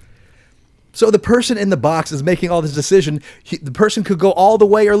 So the person in the box is making all this decision. The person could go all the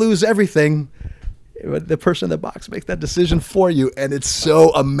way or lose everything. But the person in the box makes that decision for you, and it's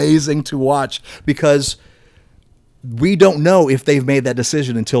so amazing to watch because we don't know if they've made that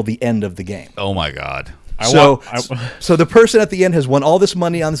decision until the end of the game. Oh my God. So the person at the end has won all this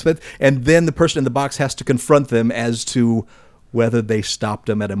money on the spin, and then the person in the box has to confront them as to whether they stopped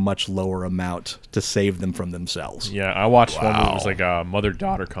them at a much lower amount to save them from themselves. Yeah, I watched one that was like a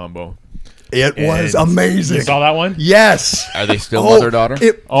mother-daughter combo. It was And amazing. You saw that one? Yes. Are they still mother-daughter?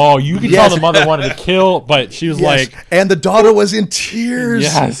 Oh, you can Yes. tell the mother wanted to kill, but she was Yes. like, and the daughter was in tears.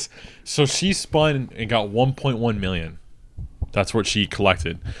 yes. So she spun and got 1.1 million. That's what she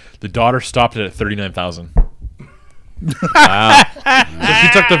collected. The daughter stopped it at 39,000. Wow. So she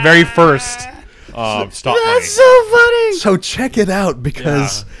took the very first stop money. so funny. So check it out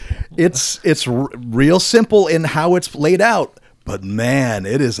because it's real simple in how it's laid out, but man,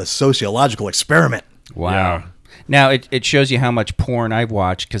 it is a sociological experiment. Wow. Yeah. Now it shows you how much porn I've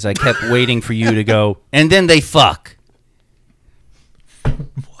watched because I kept waiting for you to go, and then they fuck.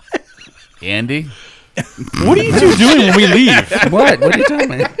 Andy? What are you two doing when we leave? What? What are you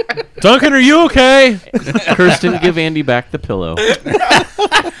talking about? Duncan, are you okay? Kirsten, give Andy back the pillow.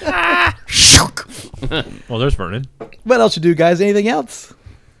 Well, there's Vernon. What else you do, guys? Anything else?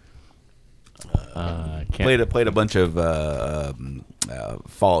 Can't. Played a bunch of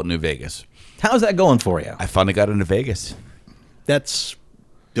Fallout New Vegas. How's that going for you? I finally got into Vegas.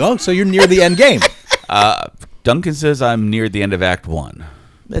 So you're near the end game. Duncan says I'm near the end of Act 1.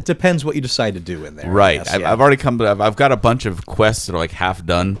 It depends what you decide to do in there. Right. Yes, I've already I've got a bunch of quests that are like half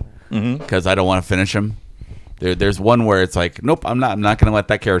done because I don't want to finish them. There's one where it's like, nope, I'm not going to let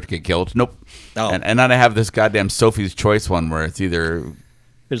that character get killed. Nope. Oh. And then I have this goddamn Sophie's Choice one where it's either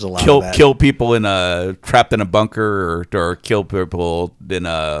There's a lot of that. kill people trapped in a bunker or kill people in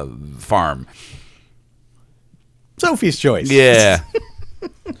a farm. Sophie's Choice. Yeah.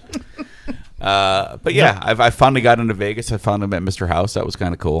 But yeah, I finally got into Vegas. I finally met Mr. House. That was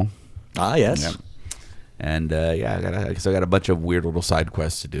kind of cool. Ah, yes. Yeah. And I got a bunch of weird little side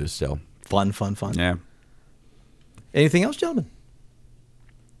quests to do still. Fun. Yeah. Anything else, gentlemen?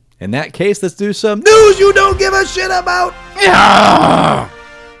 In that case, let's do some news you don't give a shit about.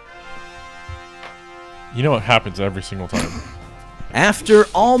 You know what happens every single time. After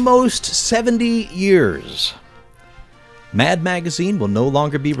almost 70 years, Mad Magazine will no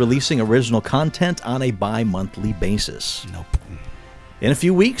longer be releasing original content on a bi-monthly basis. Nope. In a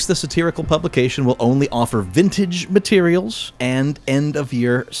few weeks, the satirical publication will only offer vintage materials and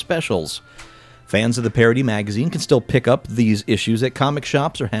end-of-year specials. Fans of the parody magazine can still pick up these issues at comic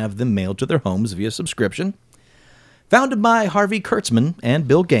shops or have them mailed to their homes via subscription. Founded by Harvey Kurtzman and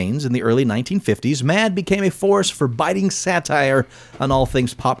Bill Gaines in the early 1950s, Mad became a force for biting satire on all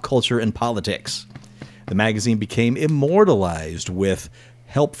things pop culture and politics. The magazine became immortalized with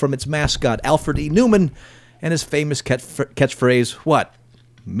help from its mascot, Alfred E. Newman, and his famous catchphrase, "What?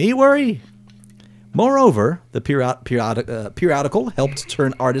 Me worry?" Moreover, the periodical helped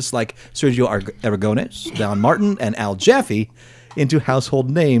turn artists like Sergio Aragonés, Don Martin, and Al Jaffe into household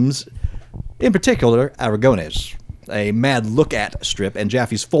names, in particular Aragonés. A Mad Look-At strip and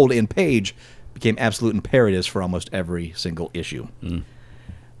Jaffe's fold-in page became absolute imperatives for almost every single issue.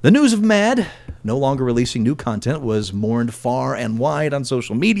 The news of Mad no longer releasing new content was mourned far and wide on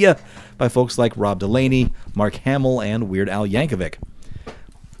social media by folks like Rob Delaney, Mark Hamill, and Weird Al Yankovic.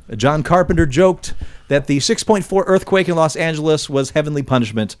 John Carpenter joked that the 6.4 earthquake in Los Angeles was heavenly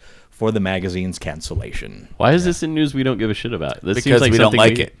punishment for the magazine's cancellation. Why is this in news we don't give a shit about? This Because seems like we don't something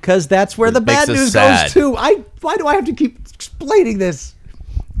like it. Because that's where the makes bad us news sad. goes to. Why do I have to keep explaining this?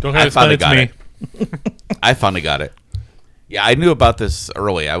 Don't I have to explain finally it to got me. it. I finally got it. Yeah, I knew about this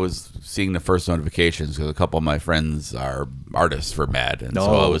early. I was seeing the first notifications because a couple of my friends are artists for Mad, and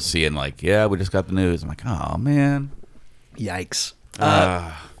so I was seeing like, yeah, we just got the news. I'm like, oh man, Yikes.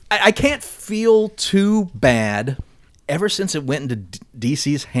 I can't feel too bad. Ever since it went into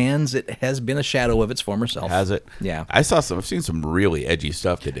DC's hands, it has been a shadow of its former self. has it? Yeah. I've seen some really edgy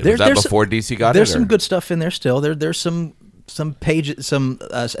stuff they did. There- Was that there's before DC got There's it? some or- good stuff in there still. There's some pages,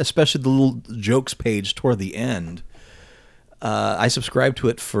 especially the little jokes page toward the end. I subscribed to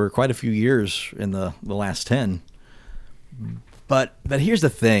it for quite a few years in the last 10. But here's the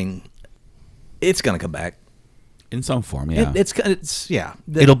thing. It's going to come back. in some form. Yeah, It's yeah.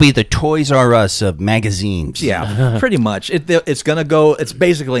 It'll be the Toys R Us of magazines. Yeah, pretty much. It's going to go, it's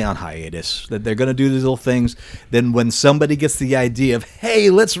basically on hiatus. That they're going to do these little things. Then when somebody gets the idea of, hey,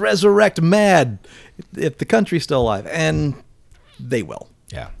 let's resurrect Mad, if the country's still alive, and they will.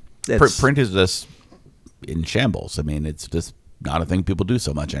 yeah. It's- Print is just in shambles. I mean, it's just not a thing people do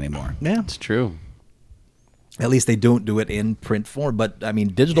so much anymore. Yeah. It's true. At least they don't do it in print form. But, I mean,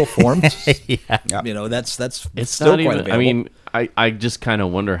 digital form, you know, that's It's still not quite even. available. I mean, I just kind of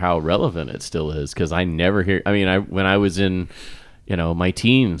wonder how relevant it still is because I never hear. I mean, when I was in, my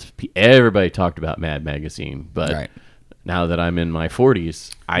teens, everybody talked about Mad Magazine, but Right. now that I'm in my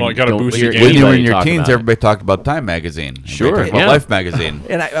 40s, I Well, it got a don't boost hear again. When you were in anybody your talk teens, about it. everybody talked about Time Magazine. Everybody Sure, talked about yeah. Life Magazine.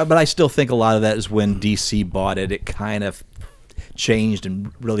 But I still think a lot of that is when DC bought it. It kind of changed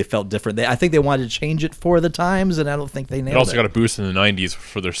and really felt different. I think they wanted to change it for the times, and I don't think they It nailed also it. got a boost in the 90s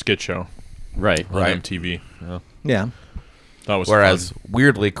for their skit show Right. on Right. MTV. Yeah, Yeah. that was Whereas fun.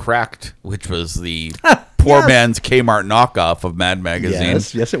 Weirdly Cracked, which was the poor man's Kmart knockoff of Mad Magazine,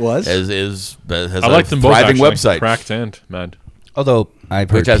 Yes, it was. has I like a them both, thriving actually. website, Cracked and Mad. Although I've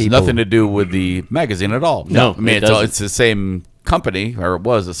heard which has people, nothing to do with the magazine at all. No, I mean it it's doesn't. the same company, or it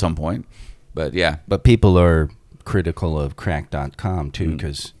was at some point. But yeah, but people are critical of Crack.com too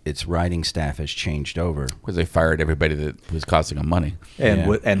because its writing staff has changed over. because they fired everybody that was costing them money. and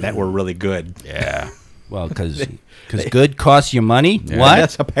Yeah. and that were really good. Yeah, Well, because good costs you money. What?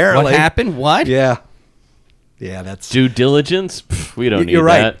 Yes, apparently. What happened? What? Yeah. Yeah, that's Due diligence? Pff, we don't need you're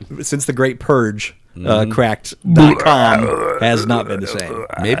right. that. Since the Great Purge, cracked.com has not been the same.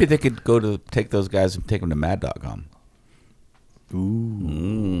 maybe they could go to take those guys and take them to Mad.com.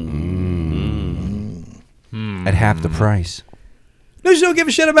 At half the price. No, you don't give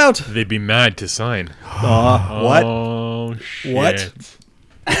a shit about. They'd be mad to sign. What? Oh, shit. What?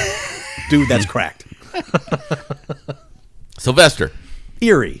 Dude, that's cracked. Sylvester.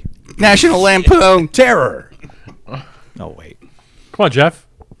 Eerie. National Lampoon. Terror. Oh, wait. Come on, Jeff.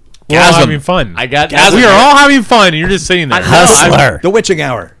 We're all Gasm. having fun. I got We are all having fun, and you're just sitting there. Hustler. The Witching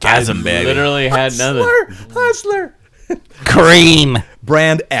Hour. Chasm Bag. literally had nothing. Hustler. Cream.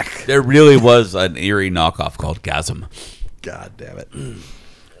 Brand Eck. There really was an eerie knockoff called Gasm. God damn it.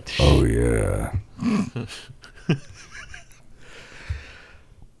 Oh yeah.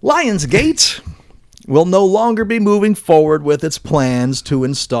 Lionsgate will no longer be moving forward with its plans to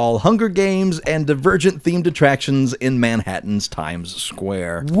install Hunger Games and Divergent-themed attractions in Manhattan's Times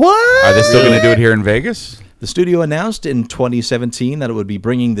Square. What? Are they still going to do it here in Vegas? The studio announced in 2017 that it would be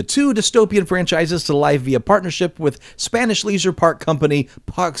bringing the two dystopian franchises to life via partnership with Spanish leisure park company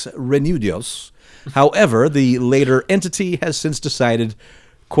Parks Reunidos. However, the later entity has since decided,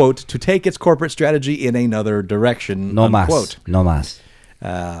 quote, to take its corporate strategy in another direction, No unquote. mas. No mas.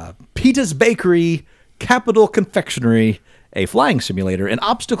 Pita's Bakery, Capital Confectionery, a flying simulator, an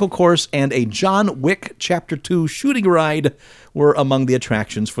obstacle course, and a John Wick Chapter 2 shooting ride were among the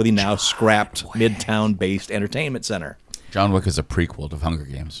attractions for the now scrapped Midtown-based entertainment center. John Wick is a prequel to Hunger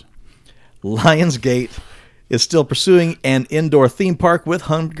Games. Lionsgate is still pursuing an indoor theme park with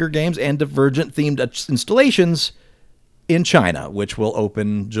Hunger Games and Divergent-themed installations in China, which will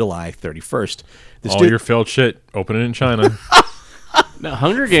open July 31st. The All your failed shit. Open it in China. No,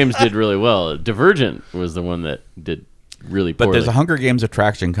 Hunger Games did really well. Divergent was the one that did really But poorly. there's a Hunger Games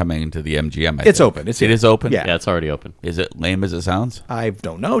attraction coming to the MGM. I It's think. open. It It is open? Yeah. Yeah, it's already open. Is it lame as it sounds? I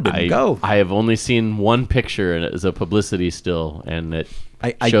don't know. Didn't go. I have only seen one picture, and it is a publicity still, and it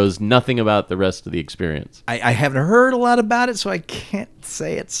I- shows nothing about the rest of the experience. I haven't heard a lot about it, so I can't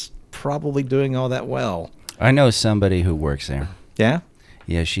say it's probably doing all that well. I know somebody who works there. Yeah?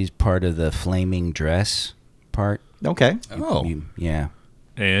 Yeah, she's part of the flaming dress part. Okay. Oh. Yeah.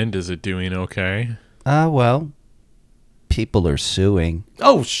 And is it doing okay? Well, people are suing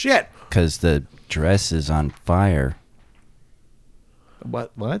Oh shit! because the dress is on fire.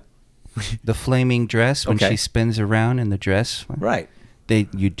 What? What? The flaming dress when Okay. she spins around in the dress. Right.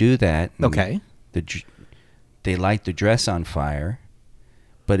 You do that. and Okay. They light the dress on fire,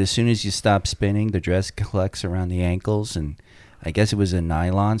 but as soon as you stop spinning, the dress collects around the ankles, and I guess it was a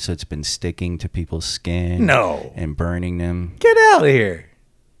nylon, so it's been sticking to people's skin. No. And burning them. Get out of here.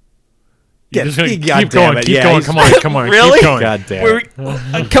 You're just gonna God keep damn going. it. Keep Yeah, going. he's- Come on. Really? Keep going. God damn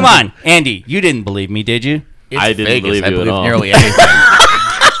it. Come on, Andy. You didn't believe me, did you? It's I didn't Vegas. believe I you at believe all. nearly anything.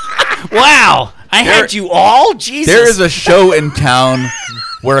 Wow. I had you all? Jesus. There is a show in town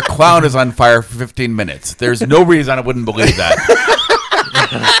where a clown is on fire for 15 minutes. There's no reason I wouldn't believe that.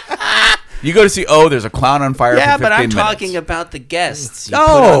 You go to see, there's a clown on fire Yeah, for 15 but I'm minutes. talking about the guests. You put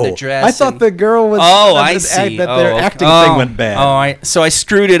on the dress. I thought and- the girl was. Oh, that I the see. That their okay. acting thing went bad. So I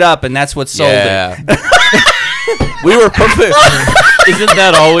screwed it up, and that's what sold it. Yeah. We were perfect. Isn't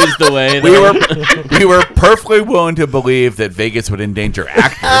that always the way? We were perfectly willing to believe that Vegas would endanger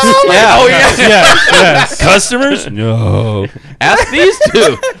actors. Yeah. Oh, yeah. Yes. Customers? No. Ask these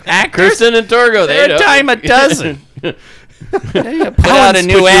two, Kirsten and Torgo. They They're a know. dime a dozen. Put out a Alan's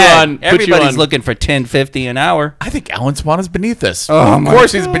new put you ad. on- put you Everybody's on- looking for $10.50 an hour. I think Alan Swan is beneath us. Oh, of my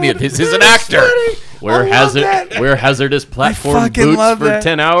course he's beneath. He's an actor. Wear hazardous platform fucking boots love for that.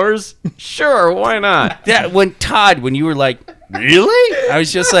 10 hours? Sure, why not? Yeah, when you were like, really? I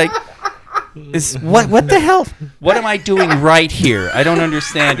was just like, what the hell? What am I doing right here? I don't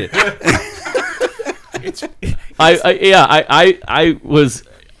understand it. I was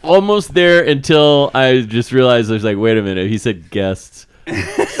almost there until I just realized I was like, wait a minute. He said guests.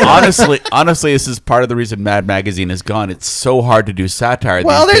 honestly, this is part of the reason Mad Magazine is gone. It's so hard to do satire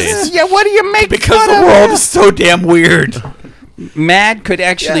these days. what do you make Because the world is so damn weird. Mad could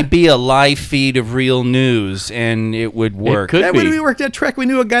actually be a live feed of real news, and it would work. could Yeah, when be. we worked at Trek, we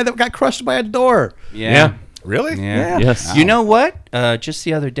knew a guy that got crushed by a door. Yeah. Really? Yeah. Yes. You know what? Just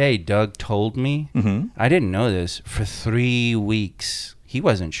the other day, Doug told me, I didn't know this, for 3 weeks, he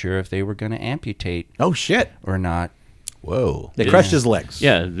wasn't sure if they were going to amputate Oh shit! or not. Whoa. They crushed his legs.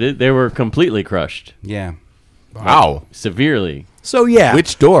 Yeah, they were completely crushed. Yeah. Wow. Severely. So yeah,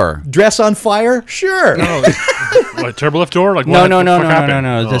 Which door? dress on fire? Sure. What, turbolift door? Like No, what no, the no, fuck no, no, happened?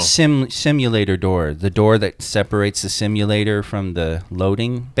 no. The Oh. simulator door. The door that separates the simulator from the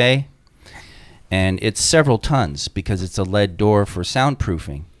loading bay. And it's several tons because it's a lead door for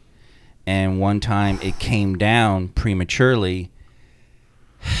soundproofing. And one time it came down prematurely.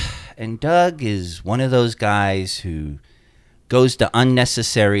 And Doug is one of those guys who goes to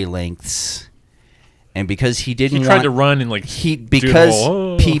unnecessary lengths. And because he didn't He tried want to run and like he do the because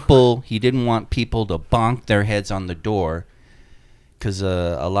whole, he didn't want people to bonk their heads on the door because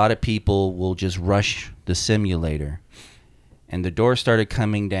a lot of people will just rush the simulator, and the door started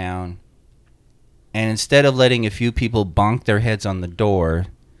coming down, and instead of letting a few people bonk their heads on the door,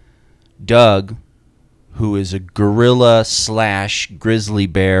 Doug, who is a gorilla / grizzly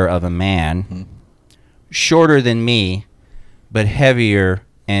bear of a man, shorter than me but heavier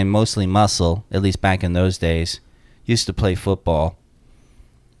and mostly muscle, at least back in those days, used to play football,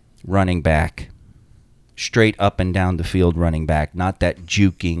 running back, straight up and down the field running back, not that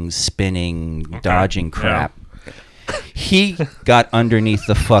juking, spinning, dodging crap. He got underneath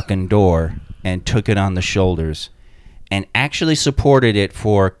the fucking door and took it on the shoulders and actually supported it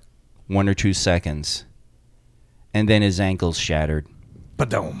for 1 or 2 seconds. And then his ankles shattered.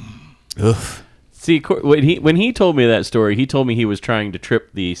 Ba-dum. Ugh. See, when he told me that story, he told me he was trying to trip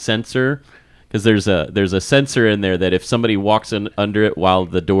the sensor because there's a sensor in there that if somebody walks in under it while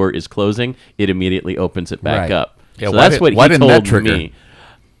the door is closing, it immediately opens it back Right. up. Yeah, so why that's did- what why he didn't that told trigger? me.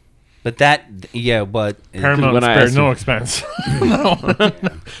 But but Paramount when I spared asked no him- expense. No.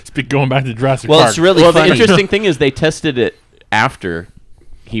 Speak going back to Jurassic well, Park. it's really Well, funny. the interesting thing is they tested it after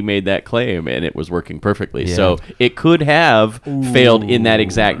he made that claim, and it was working perfectly. Yeah. So it could have failed in that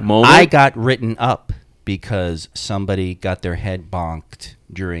exact moment. I got written up because somebody got their head bonked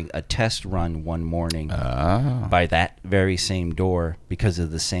during a test run one morning by that very same door because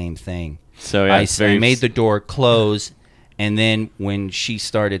of the same thing. So, yeah, it's I very- made the door close, and then when she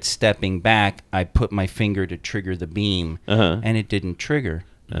started stepping back, I put my finger to trigger the beam, and it didn't trigger.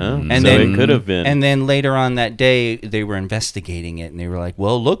 Oh, And so then it could have been. And then later on that day, they were investigating it, and they were like,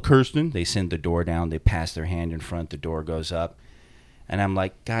 "Well, look, Kirsten." They send the door down. They pass their hand in front. The door goes up, and I'm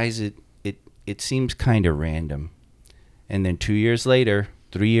like, "Guys, it seems kind of random." And then 2 years later,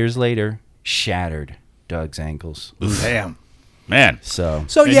 3 years later, shattered Doug's ankles. Damn. Man. So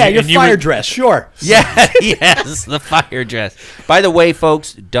So And yeah, you- your and you fire were- dress, sure. yeah, yes, the fire dress. By the way,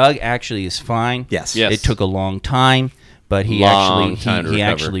 folks, Doug actually is fine. Yes. Yes. It took a long time, but he Long time to he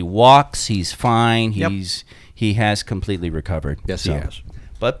recover. actually walks. He's fine. Yep. He has completely recovered. Yes, he has.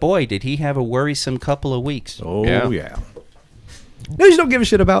 But boy, did he have a worrisome couple of weeks. Oh, Yeah. yeah. News you don't give a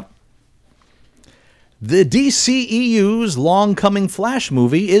shit about. The DCEU's long-coming Flash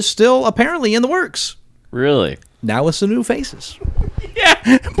movie is still apparently in the works. Really? Now with some new faces.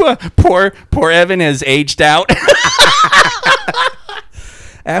 Yeah, poor Evan has aged out.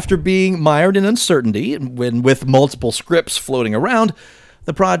 After being mired in uncertainty and with multiple scripts floating around,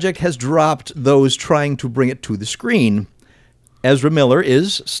 the project has dropped those trying to bring it to the screen. Ezra Miller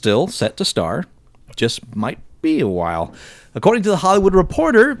is still set to star, just might be a while. According to The Hollywood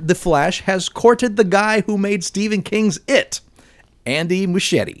Reporter, The Flash has courted the guy who made Stephen King's It, Andy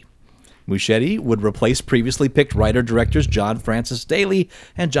Muschietti. Muschietti would replace previously picked writer-directors John Francis Daley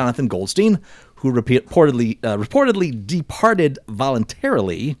and Jonathan Goldstein, who reportedly departed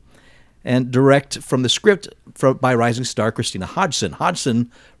voluntarily, and direct from the script by rising star Christina Hodgson.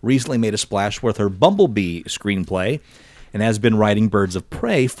 Hodgson recently made a splash with her Bumblebee screenplay and has been writing Birds of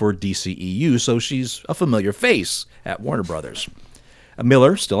Prey for DCEU, so she's a familiar face at Warner Brothers.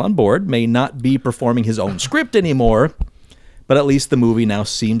 Miller, still on board, may not be performing his own script anymore, but at least the movie now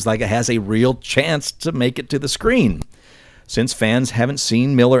seems like it has a real chance to make it to the screen. Since fans haven't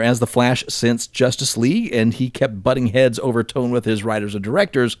seen Miller as the Flash since Justice League, and he kept butting heads over tone with his writers and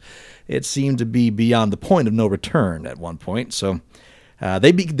directors, it seemed to be beyond the point of no return at one point. So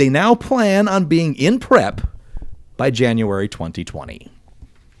they now plan on being in prep by January 2020.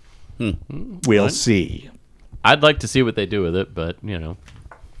 We'll see. I'd like to see what they do with it, but,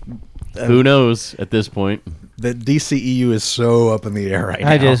 who knows at this point. The DCEU is so up in the air right now.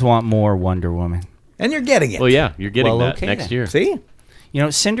 I just want more Wonder Woman. And you're getting it. Well, yeah, you're getting Well, that okay next then. year. See?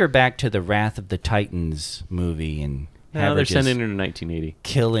 Send her back to the Wrath of the Titans movie and No, have they're her just sending her to 1980.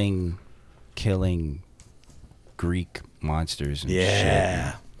 killing Greek monsters and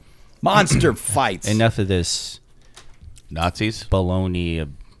Yeah. Monster fights. shit. Enough of this Nazis. baloney of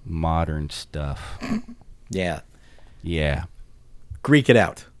modern stuff. Yeah. Yeah. Greek it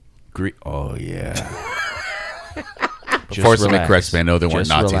out. Oh, yeah. Before somebody relax. corrects me, I know there weren't Just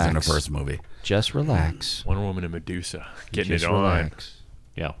Nazis in the relax. first movie. Just relax. Wonder Woman and Medusa getting Just it on. relax.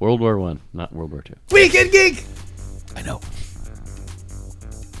 Yeah, World War I, not World War II. Weekend Geek! I know.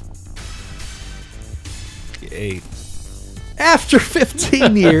 Yay. After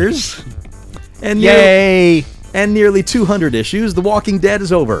 15 years and, Yay! and nearly 200 issues, The Walking Dead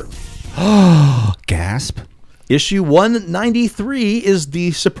is over. Gasp. Issue 193 is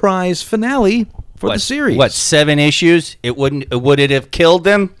the surprise finale for the series. What, 7 issues? Would it have killed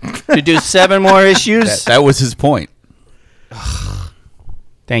them to do 7 more issues? That was his point.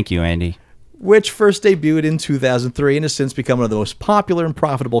 Thank you, Andy. Which first debuted in 2003 and has since become one of the most popular and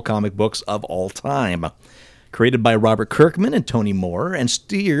profitable comic books of all time. Created by Robert Kirkman and Tony Moore and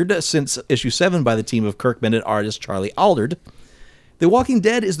steered since issue 7 by the team of Kirkman and artist Charlie Aldred, The Walking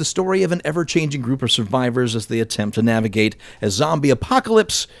Dead is the story of an ever-changing group of survivors as they attempt to navigate a zombie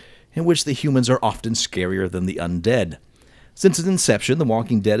apocalypse in which the humans are often scarier than the undead. Since its inception, The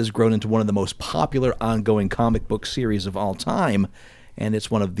Walking Dead has grown into one of the most popular ongoing comic book series of all time, and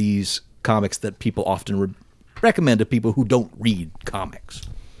it's one of these comics that people often recommend to people who don't read comics.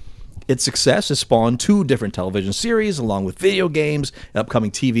 Its success has spawned 2 different television series, along with video games, and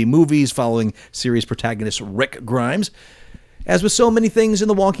upcoming TV movies following series protagonist Rick Grimes. As with so many things in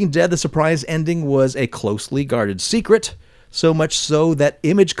The Walking Dead, the surprise ending was a closely guarded secret, so much so that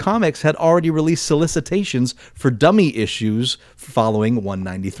Image Comics had already released solicitations for dummy issues following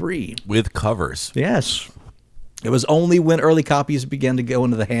 193. With covers. Yes. It was only when early copies began to go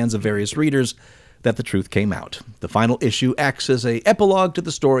into the hands of various readers that the truth came out. The final issue acts as an epilogue to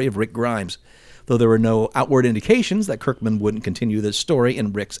the story of Rick Grimes. Though there were no outward indications that Kirkman wouldn't continue this story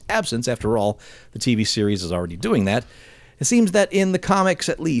in Rick's absence, after all, the TV series is already doing that, it seems that in the comics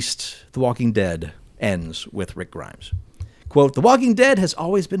at least, The Walking Dead ends with Rick Grimes. Quote, The Walking Dead has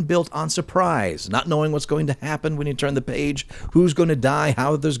always been built on surprise, not knowing what's going to happen when you turn the page, who's going to die,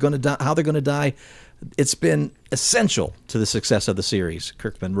 how they're going to die. It's been essential to the success of the series,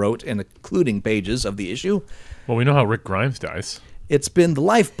 Kirkman wrote, and including pages of the issue. Well, we know how Rick Grimes dies. It's been the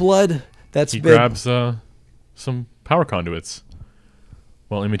lifeblood that's He been... grabs some power conduits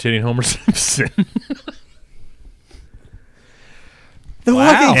while imitating Homer Simpson. The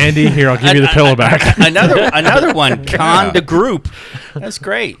Walking Andy, here, I'll give you the pillow back. Another one. Con the group. That's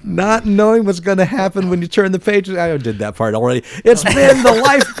great. Not knowing what's going to happen when you turn the page. I did that part already. It's been the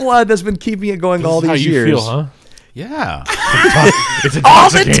lifeblood that's been keeping it going all This is these how you years. feel, huh? Yeah. It's All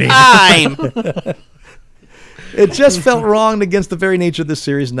the intoxicating. time. It just felt wrong against the very nature of the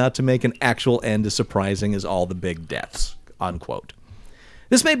series not to make an actual end as surprising as all the big deaths. unquote.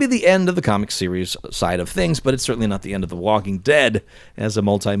 This may be the end of the comic series side of things, but it's certainly not the end of The Walking Dead as a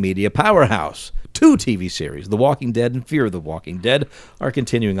multimedia powerhouse. 2 TV series, The Walking Dead and Fear of the Walking Dead, are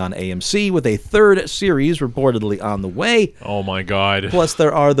continuing on AMC with a 3rd series reportedly on the way. Oh my God. Plus,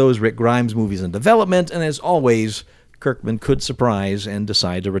 there are those Rick Grimes movies in development, and as always, Kirkman could surprise and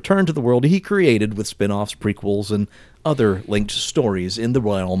decide to return to the world he created with spin-offs, prequels, and other linked stories in the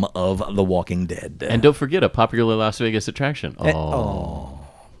realm of The Walking Dead. And don't forget a popular Las Vegas attraction.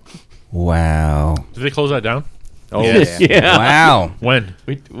 Wow. Did they close that down? Oh, Yes. yeah. Yeah. Wow. When?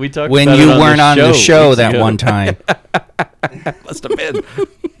 We talked When about you it weren't on the show weeks that ago. one time. Must have been.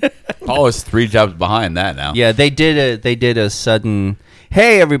 Paul is 3 jobs behind that now. Yeah, they did a sudden,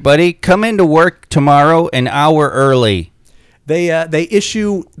 hey, everybody, come into work tomorrow an hour early. They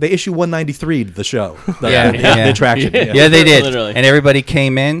issue 193 to the show. The, Yeah, the, yeah. the attraction. Yeah. Yeah, they did. Literally. And everybody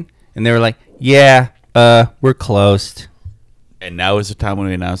came in, and they were like, yeah, we're closed. And now is the time when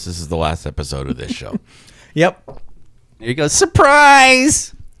we announce this is the last episode of this show. Yep. There you go.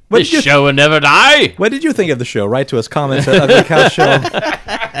 Surprise! This show will never die. What did you think of the show? Write to us, comments at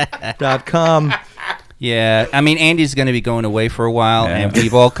uglycouchshow.com. Yeah, I mean, Andy's going to be going away for a while, Yeah. and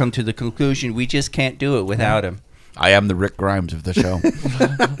we've all come to the conclusion we just can't do it without him. I am the Rick Grimes of the show.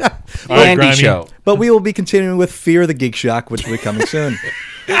 The All right, Andy Grimey. Show. But we will be continuing with Fear the Geek Shock, which will be coming soon.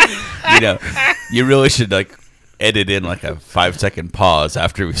 You really should edit in like a 5-second pause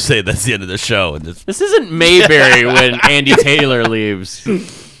after we say that's the end of the show, and just This isn't Mayberry when Andy Taylor leaves.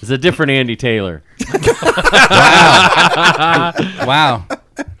 It's a different Andy Taylor. Wow.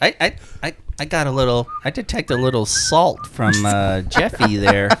 I got a little, I detect a little salt from Jeffy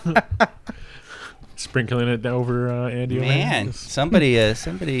there. Sprinkling it over Andy. over Man, there. somebody.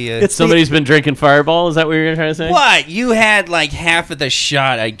 It's Somebody's been drinking Fireball. Is that what you're trying to say? What? You had like half of the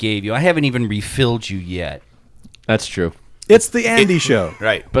shot I gave you. I haven't even refilled you yet. That's true. It's the Andy Show.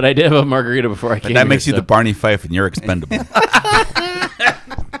 right. But I did have a margarita before I came And that here, makes you so- the Barney Fife, and you're expendable.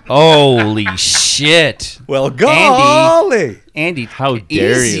 Holy shit. Well, golly. Andy, How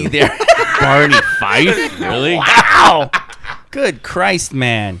dare easy you. there. Barney Fife? Really? Wow. Good Christ,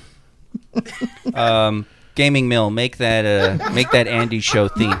 man. Gaming Mill, make that Andy Show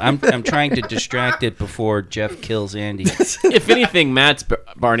theme. I'm trying to distract it before Jeff kills Andy. If anything, Matt's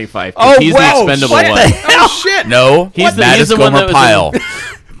Barney Fife. Oh, He's wow, the expendable what one. the hell? Oh, shit. No, He's that he's is the one Gomer that was Pyle.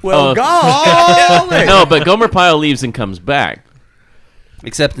 Well, Oh. golly. No, but Gomer Pyle leaves and comes back.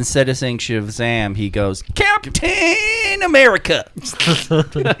 Except instead of saying Shazam, he goes, Captain America.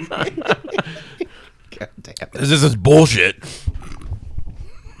 This is bullshit.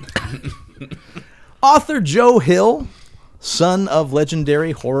 Author Joe Hill, son of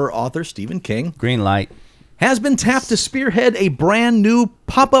legendary horror author Stephen King, Green light. has been tapped to spearhead a brand new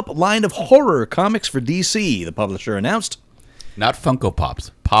pop-up line of horror comics for DC, the publisher announced. Not Funko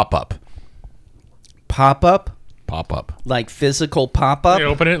Pops. Pop up. Pop up? Pop up. Like physical pop up? They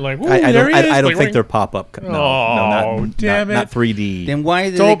open it like, ooh, I there don't, he is. I don't Like, think ring. they're pop-up. No, Oh, not, damn not, it. not 3D. Then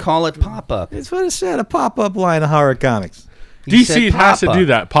why do So- they call it pop up? It's what it said, a pop-up line of horror comics. DC has to pop-up. do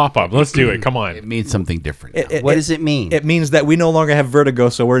that. Pop up. Let's do it. Come It on. means something different. now. What does it mean? It means that we no longer have Vertigo,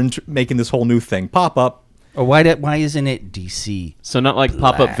 so we're making this whole new thing. Pop-up. Or why isn't it DC? So not like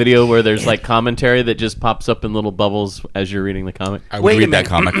pop-up video where there's like commentary that just pops up in little bubbles as you're reading the comic. I would Wait a read that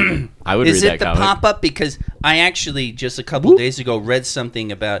comic. I would Is read it that the comic. pop up? Because I actually just a couple days ago read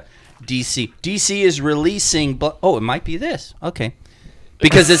something about DC. DC is releasing. Oh, it might be this. Okay,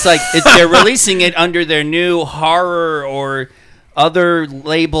 because it's like they're releasing it under their new horror or other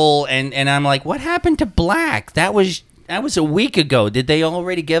label, and I'm like, what happened to Black? That was a week ago. Did they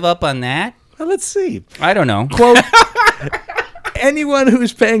already give up on that? Well, let's see. I don't know. Quote, anyone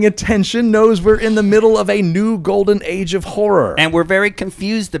who's paying attention knows we're in the middle of a new golden age of horror. And we're very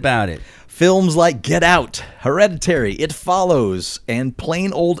confused about it. Films like Get Out, Hereditary, It Follows, and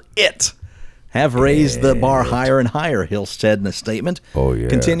plain old It have raised the bar higher and higher, Hill said in a statement. Oh, yeah.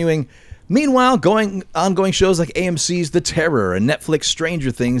 Continuing, meanwhile, ongoing shows like AMC's The Terror and Netflix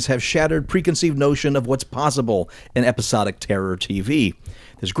Stranger Things have shattered preconceived notion of what's possible in episodic terror TV.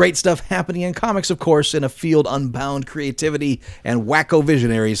 There's great stuff happening in comics, of course, in a field unbound creativity and wacko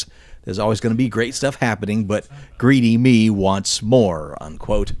visionaries. There's always going to be great stuff happening, but greedy me wants more,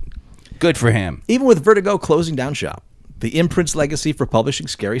 unquote. Good for him. Even with Vertigo closing down shop, the imprint's legacy for publishing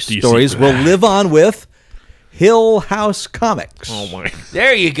scary DC stories will live on with Hill House Comics. Oh my.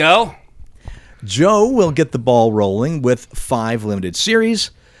 There you go. Joe will get the ball rolling with 5 limited series.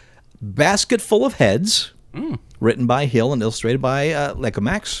 Basket Full of Heads, written by Hill and illustrated by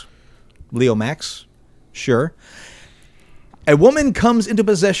Leo Max. Sure. A woman comes into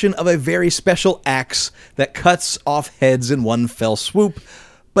possession of a very special axe that cuts off heads in one fell swoop,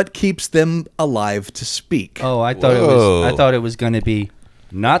 but keeps them alive to speak. Oh, I thought it was going to be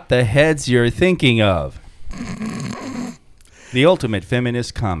not the heads you're thinking of. The ultimate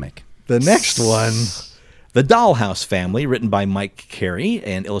feminist comic. The next one, The Dollhouse Family, written by Mike Carey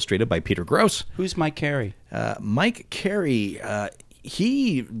and illustrated by Peter Gross. Who's Mike Carey? Mike Carey,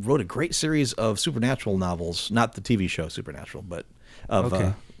 he wrote a great series of supernatural novels, not the TV show Supernatural, but of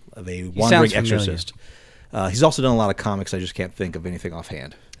a wandering exorcist. He's also done a lot of comics. I just can't think of anything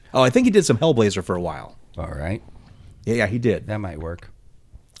offhand. Oh, I think he did some Hellblazer for a while. All right. Yeah, he did. That might work.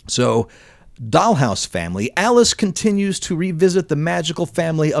 So, Dollhouse Family. Alice continues to revisit the magical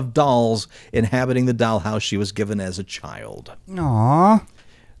family of dolls inhabiting the dollhouse she was given as a child. Aww.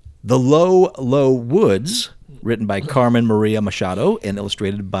 The Low, Low Woods, written by Carmen Maria Machado and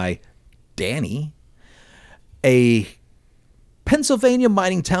illustrated by Danny. A Pennsylvania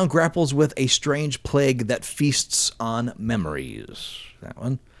mining town grapples with a strange plague that feasts on memories. That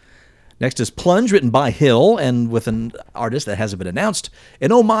one. Next is Plunge, written by Hill and with an artist that hasn't been announced.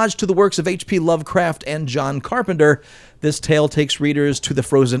 An homage to the works of H.P. Lovecraft and John Carpenter, this tale takes readers to the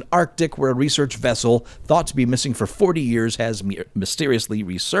frozen Arctic, where a research vessel thought to be missing for 40 years has mysteriously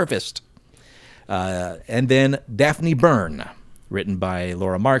resurfaced. And then Daphne Byrne, written by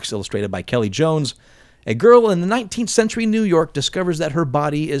Laura Marks, illustrated by Kelly Jones. A girl in the 19th century New York discovers that her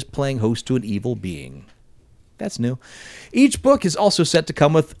body is playing host to an evil being. That's new. Each book is also set to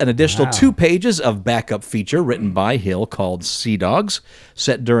come with an additional 2 pages of backup feature written by Hill called Sea Dogs.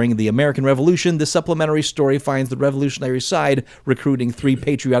 Set during the American Revolution, the supplementary story finds the revolutionary side recruiting 3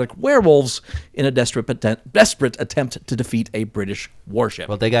 patriotic werewolves in a desperate attempt to defeat a British warship.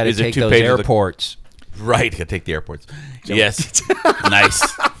 Well, they got to Is it take 2 those pages of- airports. Right, gotta take the airports. Yes.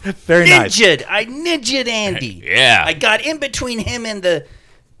 Nice. Very nice. I ninja'd Andy. Yeah. I got in between him and the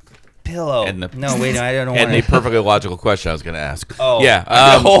pillow. And the- no, wait, I don't want And the perfectly logical question I was going to ask. Oh. Yeah.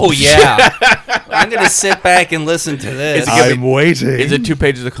 yeah. I'm going to sit back and listen to this. I'm waiting. Is it 2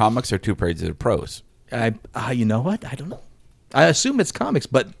 pages of comics or 2 pages of prose? You know what? I don't know. I assume it's comics,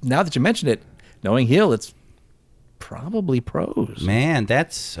 but now that you mention it, knowing Hill, it's probably prose. Man,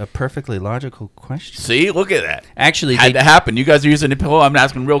 that's a perfectly logical question. See, look at that. Actually, Had to happen. You guys are using a pillow. I'm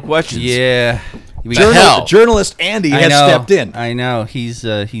asking real questions. yeah. We hell? Journalist Andy I has know, stepped in. I know. He's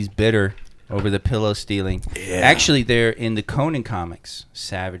bitter over the pillow stealing. Yeah. Actually, they're in the Conan comics,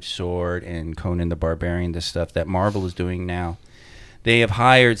 Savage Sword and Conan the Barbarian, the stuff that Marvel is doing now. They have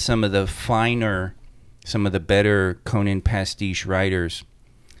hired some of the better Conan pastiche writers,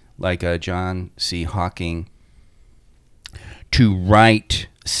 like John C. Hawking, to write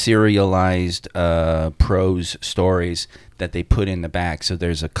serialized prose stories that they put in the back. So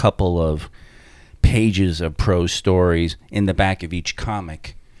there's a couple of pages of prose stories in the back of each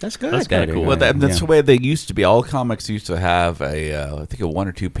comic. That's good. That's kinda cool. Well, that's Yeah. the way they used to be. All comics used to have I think, 1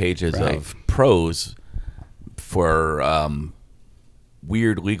 or 2 pages Right. of prose for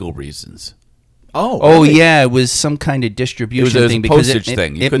weird legal reasons. Oh really? yeah, it was some kind of It distribution was a thing because postage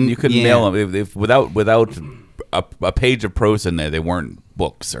thing. You couldn't yeah. mail them if without a page of prose in there. They weren't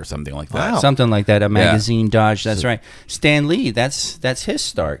books or something like that. Wow. Something like that, a magazine dodge. That's right. Stan Lee, that's his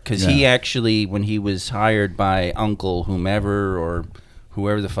start because he actually, when he was hired by Uncle whomever or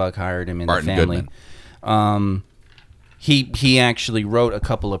whoever the fuck hired him in Martin the family, he actually wrote a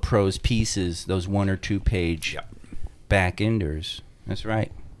couple of prose pieces, those 1 or 2 page back-enders. That's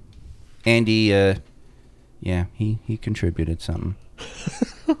right. Andy, he contributed something.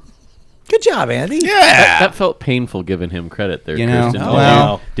 Good job, Andy. That felt painful giving him credit there, You know, Kirsten. Oh,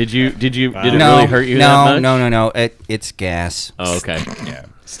 well, Did it no, really hurt you that much? No. It's gas. Oh, okay. Yeah.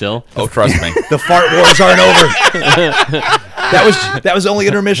 Still? Oh, trust me. The fart wars aren't over. That was only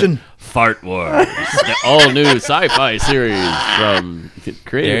intermission. Fart Wars, the all-new sci-fi series from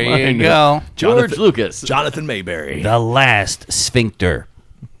creative There you mind go. George Lucas. Jonathan Mayberry. The last sphincter.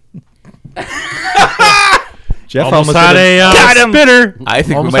 Jeff Almost had did a spitter. I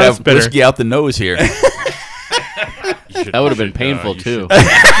think Almost we might had a have spitter. whiskey out the nose here. That would have been painful too.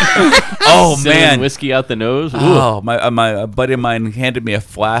 Oh Sending man. whiskey out the nose. Ooh. Oh, my buddy of mine handed me a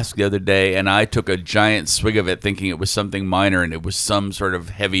flask the other day, and I took a giant swig of it, thinking it was something minor, and it was some sort of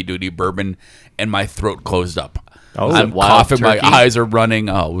heavy-duty bourbon, and my throat closed up. Oh, I'm wild coughing. My turkey? eyes are running.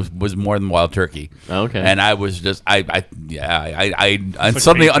 Oh, it was more than wild turkey. Okay. And I was just, I like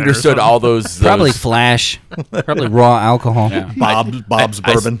suddenly peanut or understood something. all those. Probably flash. Probably raw alcohol. Bob's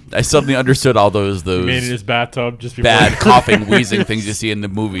bourbon. I suddenly understood all those Made in his bathtub just before. bad coughing, wheezing things you see in the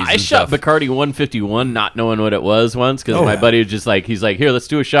movies. I and shot stuff. Bacardi 151 not knowing what it was once because my buddy was just like, he's like, here, let's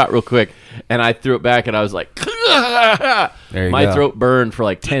do a shot real quick. And I threw it back and I was like, There you My go. throat burned for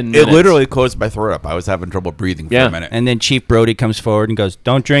like 10 It minutes. literally closed my throat up. I was having trouble breathing for Yeah. a minute. And then Chief Brody comes forward and goes,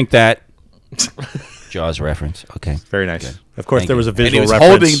 "Don't drink that." Jaws reference. Okay. Very nice. Of course, Thank there you. was a And he visual was reference.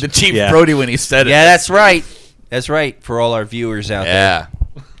 holding the Chief Yeah. Brody when he said it. Yeah, that's right. That's right for all our viewers out there.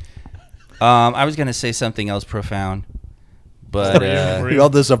 Yeah. I was gonna say something else profound, but Well,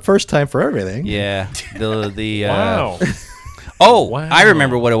 this is a first time for everything. yeah, the Wow. Oh, Wow. I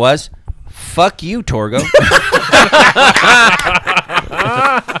remember what it was. Fuck you, Torgo.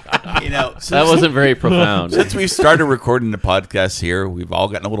 You know, That wasn't very profound. since we started recording the podcast here, we've all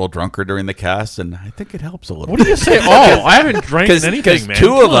gotten a little drunker during the cast, and I think it helps a little. What do you say? Oh, I haven't drank Because anything, man.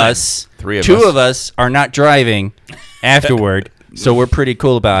 two of us, Three of two us. of us are not driving afterward, so we're pretty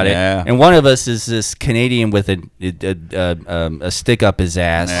cool about it. Yeah. And one of us is this Canadian with a stick up his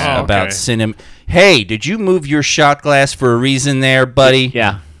ass Yeah. Oh, about okay. cinema. Hey, did you move your shot glass for a reason there, buddy?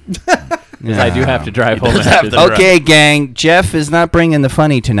 Yeah. 'Cause I do have to drive home does after have this. to- Okay, gang. Jeff is not bringing the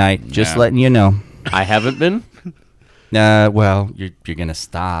funny tonight. Just Yeah. letting you know. I haven't been. Well, you're gonna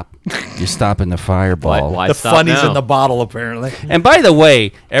stop. You're stopping the fireball. Why The stop funny's now? in the bottle, apparently. And by the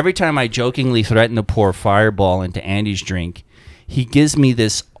way, every time I jokingly threaten to pour fireball into Andy's drink, he gives me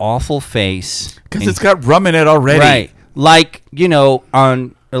this awful face. Because And- it's got rum in it already. right, like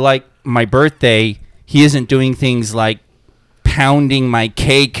on like my birthday, he isn't doing things like pounding my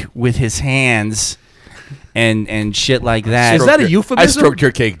cake with his hands and shit like that. Is that a I euphemism? stroked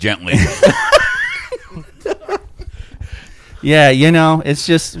your cake gently. Yeah, it's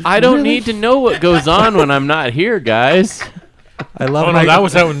just I don't need to know what goes on when I'm not here, guys. I love Oh, my no, that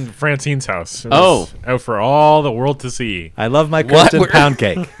was out in Francine's house. It Oh. was out for all the world to see. I love my What? Kirsten pound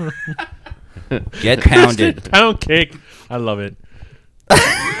cake. get pounded. Pound cake. I love it.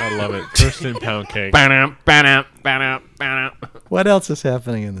 I love it. Kirsten pound cake. Ba-dum, ba-dum, ba-dum, ba-dum. What else is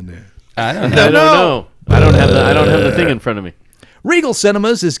happening in the news? I don't I know. don't know. I don't have the thing in front of me. Regal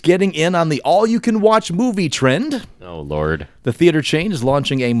Cinemas is getting in on the all-you-can-watch movie trend. Oh Lord. The theater chain is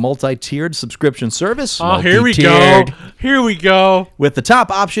launching a multi-tiered subscription service. Oh, here we go. Multi-tiered. Here we go. With the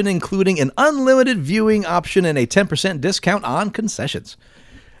top option including an unlimited viewing option and a 10% discount on concessions.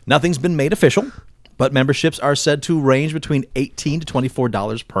 Nothing's been made official, but memberships are said to range between $18 to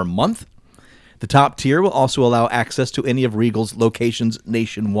 $24 per month. The top tier will also allow access to any of Regal's locations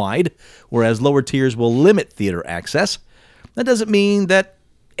nationwide, whereas lower tiers will limit theater access. That doesn't mean that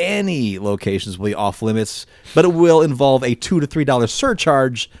any locations will be off limits, but it will involve a $2 to $3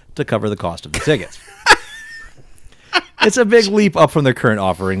 surcharge to cover the cost of the tickets. It's a big leap up from their current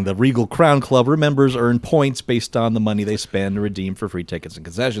offering. The Regal Crown Club members earn points based on the money they spend to redeem for free tickets and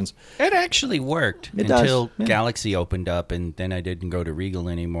concessions. It actually worked It does, until yeah. Galaxy opened up, and then I didn't go to Regal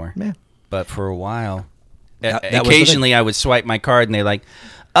anymore. Yeah. But for a while, That was the thing. occasionally I would swipe my card, and they're like,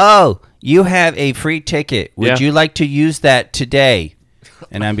 "Oh, you have a free ticket. Would Yeah. you like to use that today?"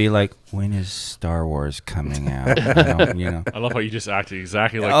 And I'd be like, "When is Star Wars coming out?" You know. I love how you just acted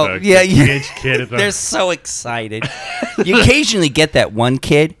exactly like Oh, the yeah, yeah. teenage kid at the They're so excited. You occasionally get that one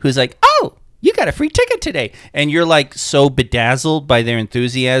kid who's like, "Oh, you got a free ticket today," and you're like so bedazzled by their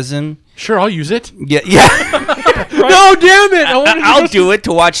enthusiasm. Sure, I'll use it. Yeah, yeah. No, damn it! I'll do it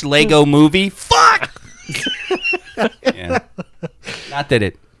to watch Lego Movie. Fuck. Yeah. Not that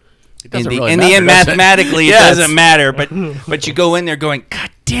it. In doesn't the, really in the matter, end, does it? mathematically, Yes. it doesn't matter. But you go in there going, "God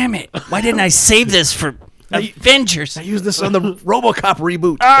damn it! Why didn't I save this for Avengers?" I used this on the RoboCop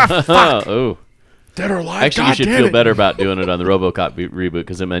reboot. Oh. Dead or alive? Actually, God you should damn feel it. better about doing it on the RoboCop reboot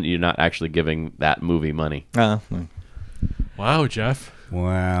because it meant you're not actually giving that movie money. Wow, Jeff.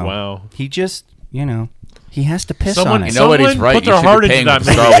 Wow. Wow. He just, he has to piss Someone- on it. You know what? He's Someone right. put You their should heart be into paying that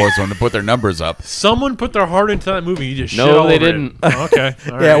the Star movie. Wars one to put their numbers up. Someone put their heart into that movie. You just No, shit all they over it. didn't. Okay.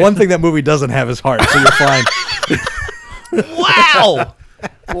 all Yeah, right. one thing that movie doesn't have is heart, so you're fine. Wow.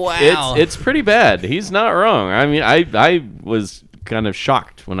 Wow. It's pretty bad. He's not wrong. I mean, I was kind of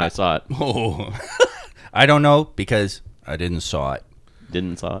shocked when I saw it. Oh. I don't know because I didn't saw it.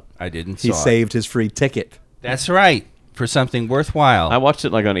 Didn't saw it. I didn't He saw it. saved his free ticket. That's right. For something worthwhile. I watched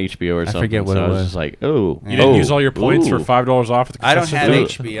it like on HBO or something. forget what so it I was was. just like, oh. You didn't use all your points for Ooh. $5 off at the I don't have concession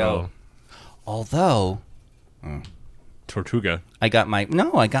stand? HBO. Although Tortuga. I got my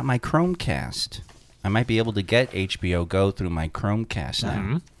Chromecast. I might be able to get HBO Go through my Chromecast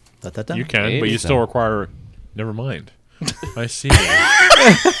now. Da-da-da. You can, Maybe but you so. still require. Never mind. I see.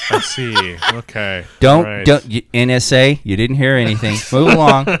 I see. Okay. Don't Right. NSA. You didn't hear anything. Move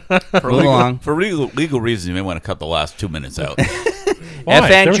along. Move along. For legal reasons, you may want to cut the last 2 minutes out. Why? F. There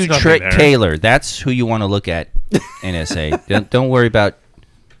was Andrew nothing there. Taylor. That's who you want to look at. NSA. Don't worry about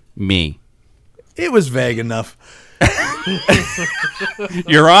me. It was vague enough.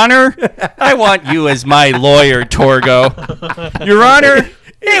 Your Honor, I want you as my lawyer, Torgo. Your Honor,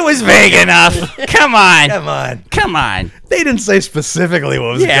 it was vague enough. Come on. Come on. Come on. They didn't say specifically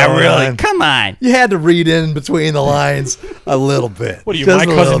what was Yeah, going really. on. Come on. You had to read in between the lines a little bit. What are you, Just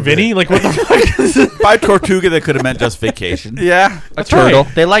my a cousin little bit. Vinny? Like, what the fuck? By Tortuga, that could have meant just vacation. Yeah. A That's turtle.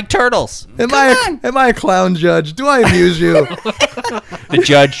 right. They like turtles. Am I a clown judge? Do I amuse you? The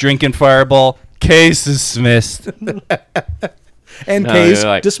judge drinking Fireball. Case dismissed. And No, case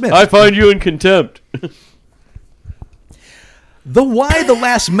you're like, dismissed. I find you in contempt. The Why the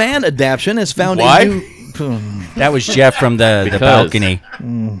Last Man adaptation has found Why? a new. That was Jeff from the Because. balcony.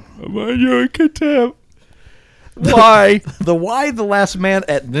 You're in contempt. Why the Why the Last Man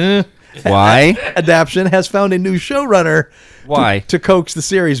Why? adaptation has found a new showrunner Why? to coax the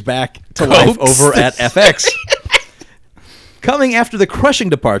series back to life over at FX. Coming after the crushing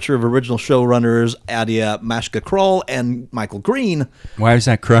departure of original showrunners Adia Mashka Kroll and Michael Green, Why was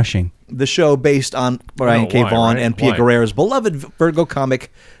that crushing? the show based on Brian K. why, Vaughan right? and Pia Why? Guerrera's beloved Vertigo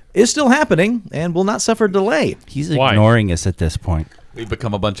comic is still happening and will not suffer delay. He's Why? ignoring us at this point. We've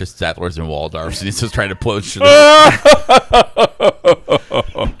become a bunch of Stattlers and Waldorfs, and he's just trying to poach it.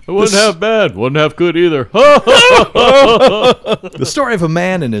 It wasn't half bad. Wasn't half good either. The story of a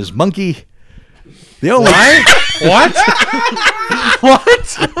man and his monkey. The only What?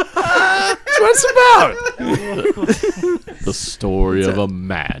 What's about? The story of a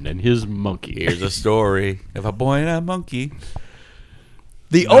man and his monkey. Here's a story of a boy and a monkey.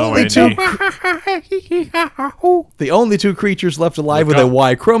 The No, only Andy. the only two creatures left alive Look with a up.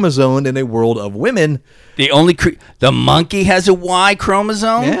 Y chromosome in a world of women. The monkey has a Y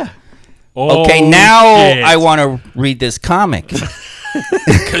chromosome? Yeah. Okay, Oh, now shit. I want to read this comic.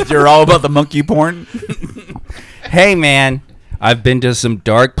 Because you're all about the monkey porn. Hey, man, I've been to some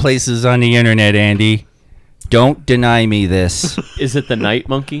dark places on the internet, Andy. Don't deny me this. Is it the night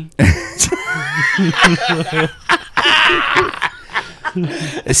monkey?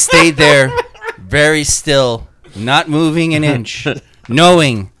 I stayed there very still, not moving an inch,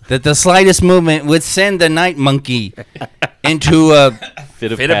 knowing that the slightest movement would send the night monkey into a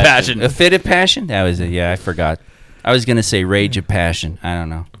Fit of passion. A fit of passion? That was it. Yeah, I forgot. I was going to say rage of passion. I don't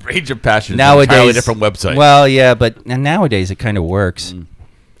know. Rage of Passion is Nowadays, an entirely different website. Well, yeah, but nowadays it kind of works.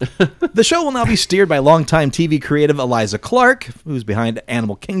 The show will now be steered by longtime TV creative Eliza Clark, who's behind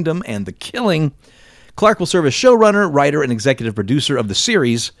Animal Kingdom and The Killing. Clark will serve as showrunner, writer, and executive producer of the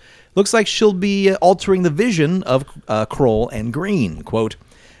series. Looks like she'll be altering the vision of Kroll and Green. Quote,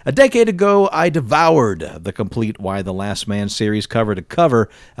 "A decade ago, I devoured the complete Why the Last Man series cover to cover,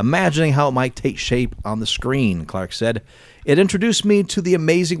 imagining how it might take shape on the screen," Clark said. "It introduced me to the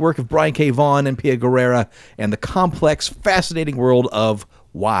amazing work of Brian K. Vaughan and Pia Guerrera and the complex, fascinating world of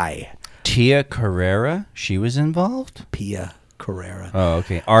Why." Tia Carrera, she was involved? Pia Guerrera. Oh,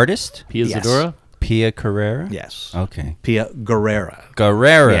 okay. Artist? Pia Yes. Zadora? Pia Carrera? Yes. Okay. Pia Guerrera.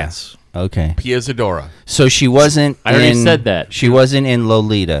 Guerrera. Yes. Okay. Pia Zadora. So she wasn't I already in, said that. She wasn't in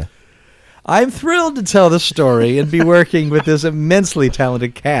Lolita. I'm thrilled to tell this story and be working with this immensely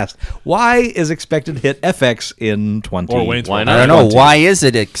talented cast. Why is expected to hit FX in 20? Or Wayne's Why World. not? I don't know. 20. Why is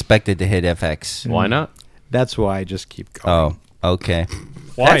it expected to hit FX? Why not? That's why I just keep going. Oh, okay.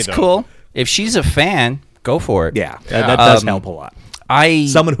 Why, That's though? cool. If she's a fan, go for it. Yeah, that does Um, help a lot. I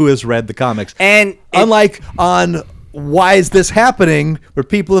Someone who has read the comics. and Unlike on Why Is This Happening, where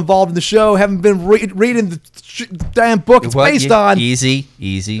people involved in the show haven't been reading the damn book it's based on. Easy.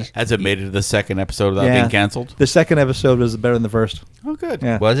 Has it made it to the second episode without being canceled? The second episode was better than the first. Oh, good.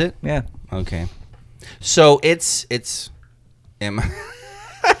 Yeah. Was it? Yeah. Okay. So it's am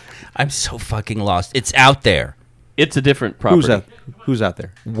I'm so fucking lost. It's out there. It's a different property. Who's out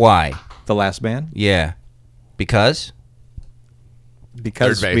there? Why? The Last Man? Yeah. Because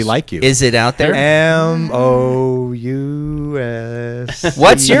Because Third base. we like you. is it out there? MOUS.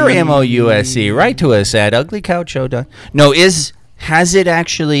 What's your MOUSC? Write to us at uglycouchshow. No, has it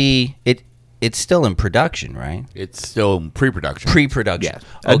actually it's still in production, right? It's still in pre-production. Pre-production.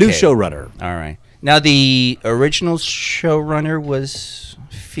 Yeah. A new Okay. showrunner. All right. Now the original showrunner was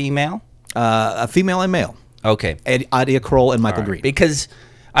female. A female and male. Okay. Adia Kroll and Michael All right. Green. Because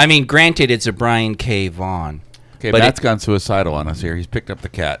I mean, granted, it's a Brian K. Vaughan. Okay, but Matt's gone suicidal on us here. He's picked up the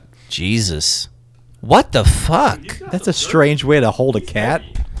cat. Jesus. What the fuck? That's a strange way to hold a cat.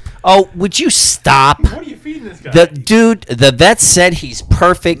 Oh, would you stop? What are you feeding this guy? The vet said he's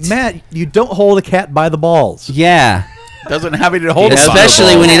perfect. Matt, you don't hold a cat by the balls. Yeah. Doesn't have any to hold him by.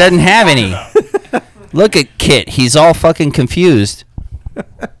 Especially when he doesn't have any. Look at Kit. He's all fucking confused.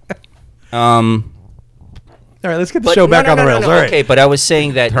 All right, let's get the show back on the rails. All right. Okay, but I was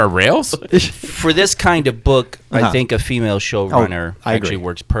saying that Her rails? for this kind of book, I think a female showrunner I actually agree.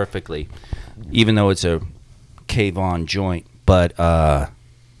 works perfectly, even though it's a K-Von joint. But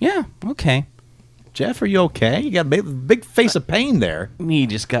yeah, okay. Jeff, are you okay? You got a big face of pain there. He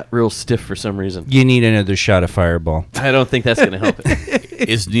just got real stiff for some reason. You need another shot of Fireball. I don't think that's going to help it.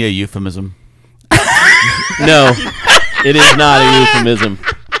 Is a euphemism? No, it is not a euphemism.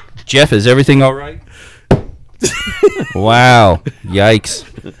 Jeff, is everything all right? Wow! Yikes!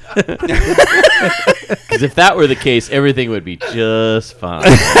 Because if that were the case, everything would be just fine.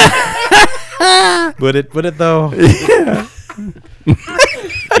 Would it though?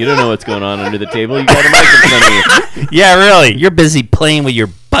 You don't know what's going on under the table. You got a mic in front of you. Yeah, really. You're busy playing with your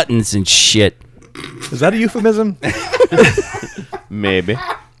buttons and shit. Is that a euphemism? Maybe.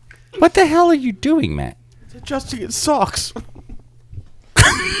 What the hell are you doing, Matt? Adjusting his socks.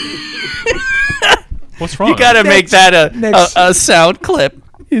 What's wrong? You gotta make that next. a sound clip.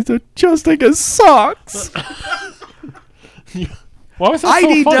 He's adjusting his socks. Why was that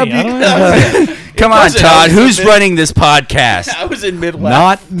so funny? I don't know. Come on, wasn't. Todd. I was Who's a bit- running this podcast? I was in mid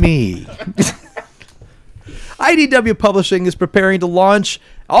Not me. IDW Publishing is preparing to launch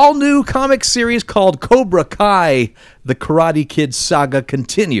all new comic series called Cobra Kai. The Karate Kid saga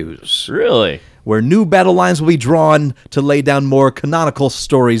continues, Really? where new battle lines will be drawn to lay down more canonical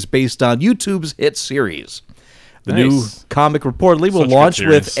stories based on YouTube's hit series. The new Nice. comic reportedly will Such a good launch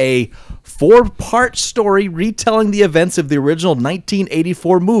with series. a 4-part story retelling the events of the original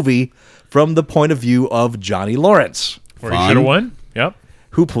 1984 movie from the point of view of Johnny Lawrence, Where he should have won? Yep.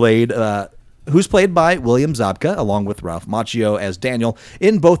 who's played by William Zabka, along with Ralph Macchio as Daniel,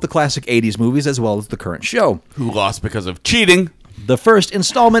 in both the classic 80s movies as well as the current show. Who lost because of cheating? The first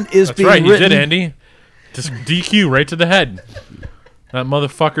installment is That's being right. You written... did, Andy. Just DQ right to the head. That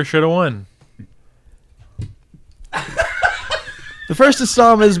motherfucker should have won. The first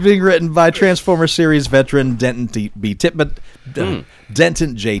installment is being written by Transformer series veteran Denton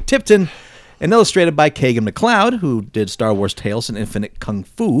J. Tipton and illustrated by Kagan McLeod, who did Star Wars Tales and Infinite Kung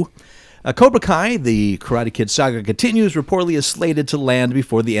Fu. Cobra Kai, the Karate Kid saga continues, reportedly is slated to land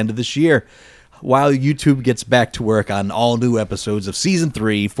before the end of this year, while YouTube gets back to work on all new episodes of Season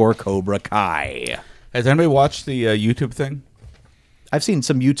 3 for Cobra Kai. Has anybody watched the YouTube thing? I've seen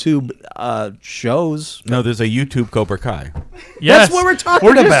some YouTube shows. No, there's a YouTube Cobra Kai. Yes. What we're talking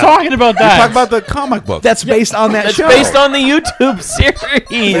We're just about. talking about that. Talk about the comic book. That's based on that That's show. based on the YouTube series.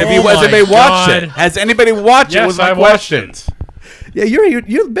 If Oh my anybody watched God. it, has anybody watched it? Yes, Was my I watched question. it. Yeah,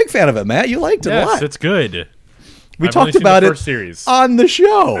 you're a big fan of it, Matt. You liked it a Yes, lot. it's good. We I've talked only seen about the it first series. on the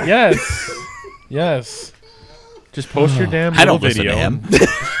show. Yes. Yes. Just post your damn I little don't listen video. to him.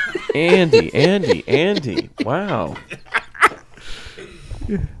 Andy. Wow.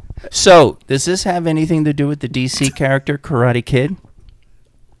 So, does this have anything to do with the DC character Karate Kid?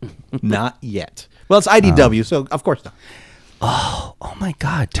 Not yet. Well, it's IDW, so of course not. Oh my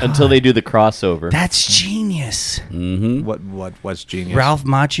God, Todd. Until they do the crossover. That's genius. What's genius? Ralph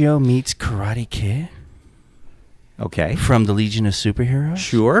Macchio meets Karate Kid Okay. from the Legion of Superheroes.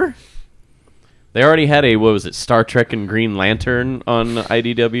 Sure. They already had a, what was it, Star Trek and Green Lantern on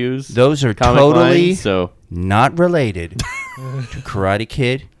IDW's. Those are comic totally line, so not related to Karate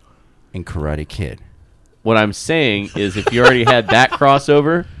Kid and Karate Kid. what I'm saying is if you already had that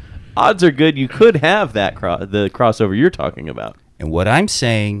crossover, odds are good you could have that the crossover you're talking about. And what I'm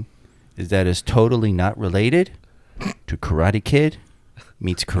saying is that is totally not related to Karate Kid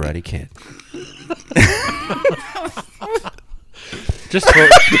meets Karate Kid.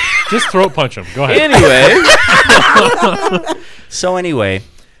 Just throat punch him. Go ahead. Anyway, So anyway,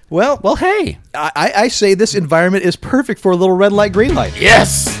 Well, hey, I say this environment is perfect for a little red light, green light.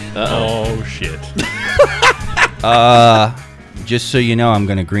 Yes. Oh shit. just so you know, I'm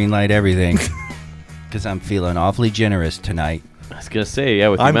going to greenlight everything because I'm feeling awfully generous tonight. I was gonna say, yeah,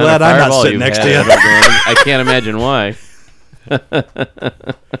 with the I'm amount glad of I'm not Fireball sitting you've next had, to you. I can't imagine why.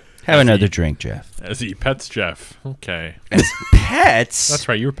 Have another drink, Jeff. As he pets Jeff. Okay. As pets? That's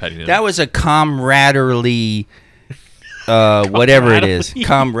right. You were petting him. That was a camaraderie, whatever it is.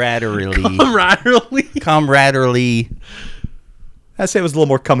 Camaraderie. Camaraderie. I'd say it was a little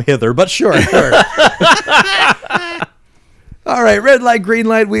more come hither, but sure. All right, red light, green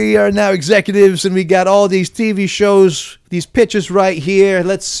light. We are now executives, and we got all these TV shows, these pitches right here.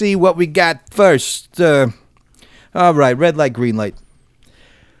 Let's see what we got first. All right, red light, green light.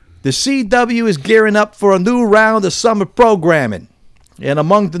 The CW is gearing up for a new round of summer programming. And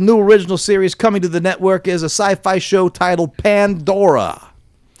among the new original series coming to the network is a sci-fi show titled Pandora.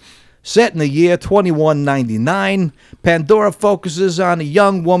 Set in the year 2199, Pandora focuses on a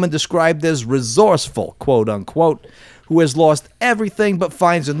young woman described as resourceful, quote unquote, who has lost everything but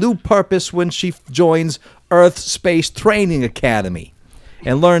finds a new purpose when she joins Earth's Space Training Academy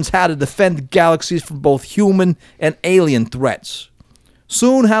and learns how to defend galaxies from both human and alien threats.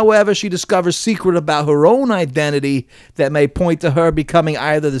 Soon, however, she discovers secret about her own identity that may point to her becoming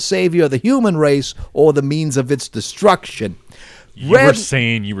either the savior of the human race or the means of its destruction. You were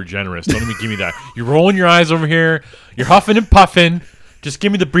saying you were generous. Don't even give me that. You're rolling your eyes over here. You're huffing and puffing. Just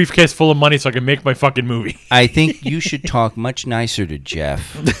give me the briefcase full of money so I can make my fucking movie. I think you should talk much nicer to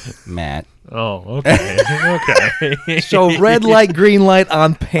Jeff, Matt. Oh, okay. Okay. So red light, green light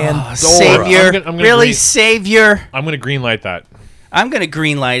on Pandora. Savior. I'm gonna Really, Savior? I'm going to green light that. I'm going to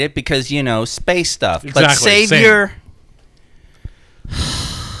green light it because, you know, space stuff. But Exactly, Savior...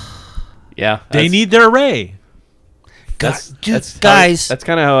 Yeah, They need their array. Guys, That's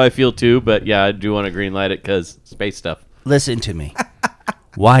kind of how I feel too. But yeah, I do want to green light it because space stuff. listen to me.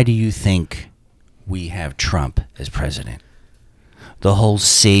 Why do you think we have Trump as president? The whole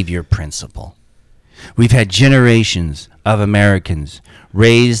savior principle. We've had generations of Americans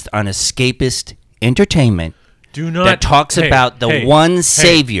raised on escapist entertainment Do not that talks about the one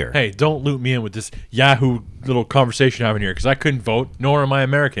savior. Hey, don't loop me in with this Yahoo little conversation having here because I couldn't vote, nor am I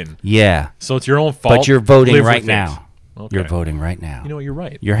American. Yeah, So it's your own fault. but you're voting Live right with it. now. Okay. You're voting right now. You know what? You're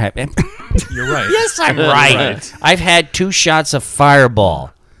right. You're happy. You're right. Yes, I'm right. Right. I've had 2 shots of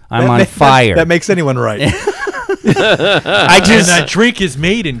Fireball. I'm on That- fire. That makes anyone right. I And just that drink is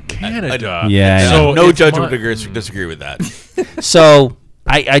made in Canada. Yeah, I know. So No it's judge my- would disagree with that. so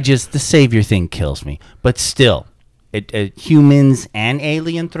I just the savior thing kills me. But still, humans and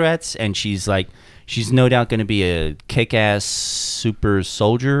alien threats, and she's no doubt going to be a kick-ass super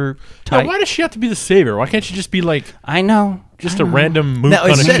soldier Now, type. why does she have to be the savior? Why can't she just be like I know. just a random mook Now,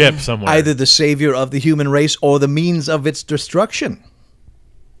 on a is it ship somewhere? either the savior of the human race or the means of its destruction?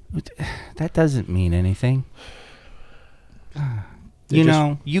 That doesn't mean anything. You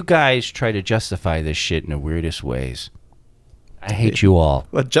know, you guys try to justify this shit in the weirdest ways. I hate you all.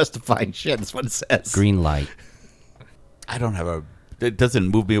 Well, justifying shit is what it says. Green light. I don't have a. It doesn't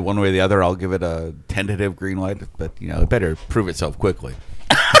move me one way or the other. I'll give it a tentative green light, but it better prove itself quickly.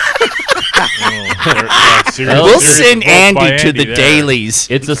 We'll send Andy to the dailies.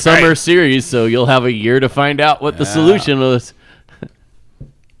 It's a summer series, so you'll have a year to find out what the solution was,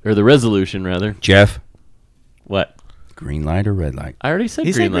 or the resolution rather. Jeff, What? green light or red light? I already said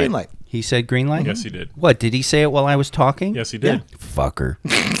He green said light. green light. He said green light? Yes, he did. What, did he say it while I was talking? Yes, he did. Fucker.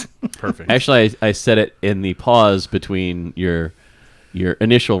 Perfect. Actually, I said it in the pause between your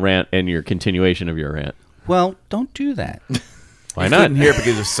initial rant and your continuation of your rant. Well, don't do that. Why I not? couldn't hear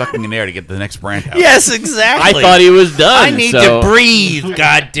because of sucking in air to get the next brand out. Yes, exactly. I thought he was done. I need so to breathe,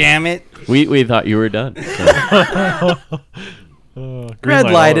 God damn it. We thought you were done. So. Green Red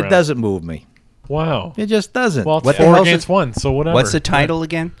all light, it around. doesn't move me. Wow. It just doesn't. Well, it's What the 4 hell's against it- 1, so whatever. What's the title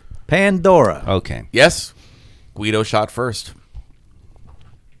again? Pandora. Okay. Yes, Guido shot first.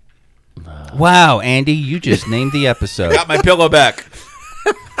 Wow, Andy, you just named the episode. Got my pillow back.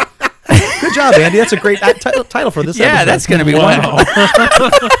 Good job, Andy. That's a great title for this Yeah, episode. that's going to be wonderful.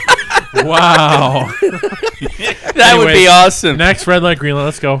 Wow. That would be Anyways, awesome. Next red light, green light.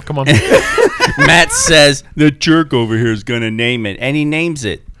 Let's go. Come on. Matt says, the jerk over here is going to name it. And he names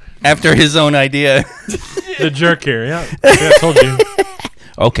it after his own idea. The jerk here. Yeah. I told you.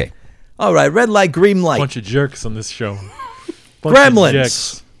 Okay. All right, red light, green light. Bunch of jerks on this show. Bunch Gremlins. of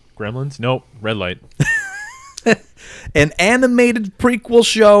jerks. Gremlins? Nope. Red light. An animated prequel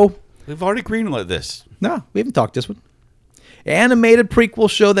show. We've already greenlit this. No, we haven't talked this one. Animated prequel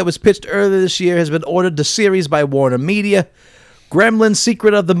show that was pitched earlier this year has been ordered to series by Warner Media. Gremlins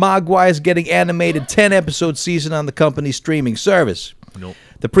Secret of the Mogwais getting animated 10-episode season on the company's streaming service. Nope.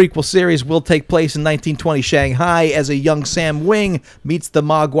 The prequel series will take place in 1920 Shanghai as a young Sam Wing meets the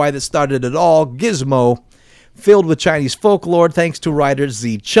Mogwai that started it all, Gizmo. Filled with Chinese folklore thanks to writer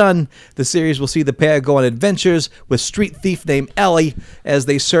Zi Chun, the series will see the pair go on adventures with street thief named Ellie as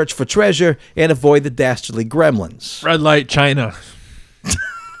they search for treasure and avoid the dastardly gremlins. Red light, China.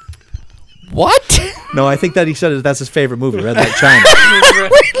 What? No, I think that he said that's his favorite movie, Red Light China.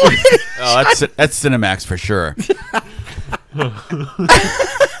 Oh, that's Cinemax for sure.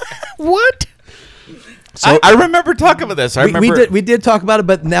 What? So I remember talking about this. I remember we did talk about it,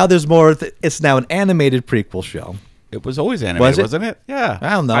 but now there's more. It's now an animated prequel show. it was always animated, wasn't it? Yeah.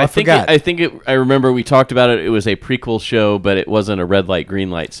 I don't know. I I think forgot. I remember we talked about it. It was a prequel show, but it wasn't a red light,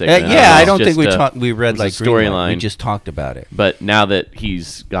 green light segment. Yeah, I It was don't think just we read it was like a green light. We storyline. just talked about it. But now that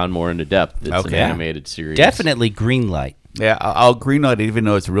he's gone more into depth, it's Okay. an animated series. Definitely green light. Yeah, I'll greenlight it, even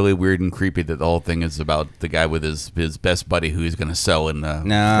though it's really weird and creepy that the whole thing is about the guy with his best buddy who he's going to sell in the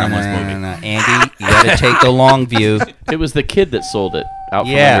Gremlins movie. No. Andy, you got to take the long view. It was the kid that sold it out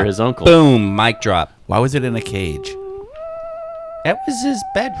from Yeah. under his uncle. Boom, mic drop. Why was it in a cage? That was his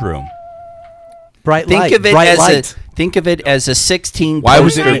bedroom. Bright Think light. of it bright as light. think of it as a 16 Why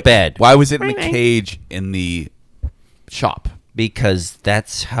was it poster in bed. Why was it in a cage in the shop? Because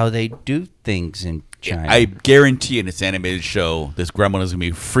that's how they do things in China. I guarantee in this animated show, this gremlin is going to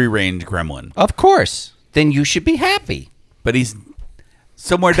be free range gremlin. Of course. Then you should be happy. But he's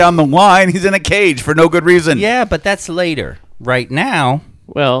somewhere down the line. He's in a cage for no good reason. Yeah, but that's later. Right now,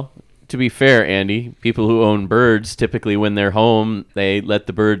 Well, to be fair, Andy, people who own birds typically, when they're home, they let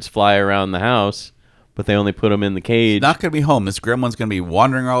the birds fly around the house, but they only put them in the cage. He's not going to be home. This gremlin's going to be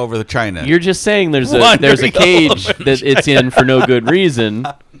wandering all over the China. You're just saying there's a Wandering cage that it's in for no good reason.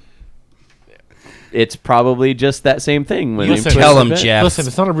 It's probably just that same thing. When Listen, they put tell it in him, bed. Jeff. Listen,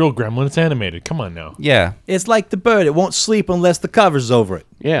 it's not a real gremlin. It's animated. Come on now. yeah. It's like the bird. It won't sleep unless the cover's over it.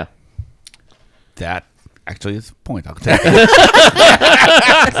 Yeah. That actually is the point. I'll take it.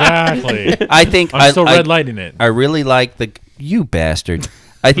 Exactly. I think I'm still red lighting it. I really like the you bastard.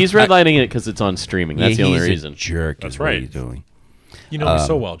 He's redlining it because it's on streaming. That's the only he's reason. A jerk. That's is what right. he's doing. You know me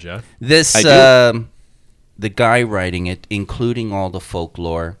so well, Jeff. This I do. The guy writing it, including all the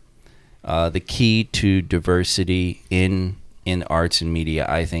folklore, the key to diversity in arts and media,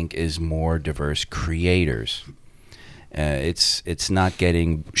 I think, is more diverse creators. It's not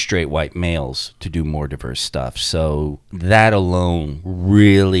getting straight white males to do more diverse stuff. So that alone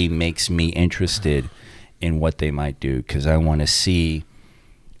really makes me interested in what they might do, because I want to see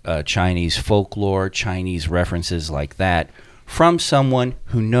Chinese folklore, Chinese references like that from someone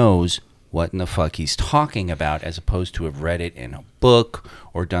who knows what in the fuck he's talking about, as opposed to have read it in a book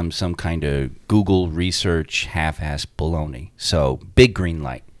or done some kind of Google research half-ass baloney. So big green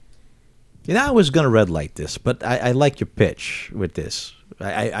light. You know, I was going to red light this, but I like your pitch with this.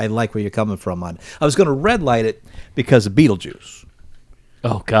 I like where you're coming from on. I was going to red light it because of Beetlejuice.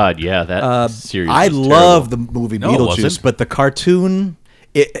 Oh God, yeah, that series. I was love terrible. the movie No, it Beetlejuice, wasn't. but the cartoon,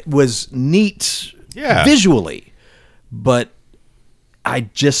 it was neat visually, but I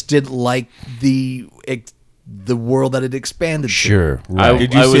just didn't like the world that it expanded to. Sure. I- Right.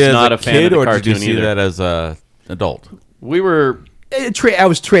 Did you I see was it as not a a fan kid, of the or did you cartoon see either. that as a adult? We were. I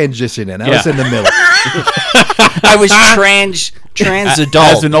was transitioning. I was Yeah. in the middle. I was trans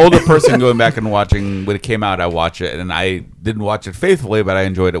adult. As an older person going back and watching when it came out, I watched it, and I didn't watch it faithfully, but I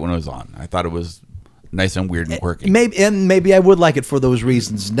enjoyed it when it was on. I thought it was nice and weird and quirky. Maybe I would like it for those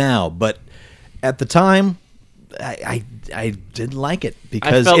reasons now, but at the time, I didn't like it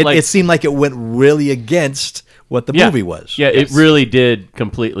because felt like- it seemed like it went really against what the Yeah. movie was. Yeah, it really did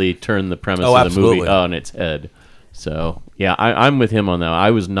completely turn the premise Oh, of the absolutely. movie on its head. So yeah, I'm with him on that.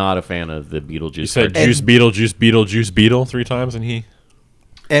 I was not a fan of the Beetlejuice. You said cartoon. juice beetle, juice beetle, juice beetle 3 times, and he.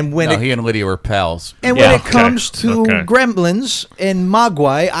 And when No, it he and Lydia were pals. And Yeah, when it okay. comes to Okay. Gremlins and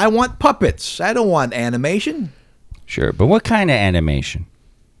Mogwai, I want puppets. I don't want animation. Sure, but what kind of animation?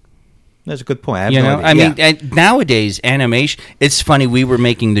 That's a good point. I have You no know, idea. I mean, Yeah. and nowadays animation. It's funny. We were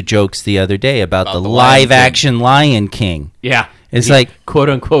making the jokes the other day about the the Lion live action Lion King. Yeah, It's The like- quote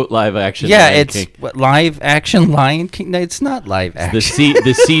unquote live action. Yeah, Lion it's King. what, live action Lion King. No, it's not live action.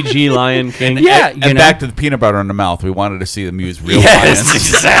 the CG Lion King. Yeah, And you know. back to the peanut butter in the mouth. We wanted to see them use real Yes, lions.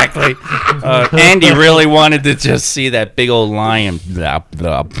 exactly. Andy really wanted to just see that big old lion. Blah,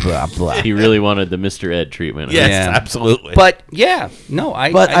 blah, blah, blah. He really wanted the Mr. Ed treatment. Yes, Yeah. absolutely. But yeah, no,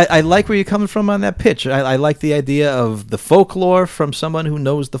 I. But I like where you're coming from on that pitch. I like the idea of the folklore from someone who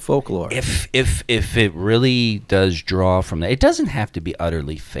knows the folklore. if it really does draw from that, it doesn't have to be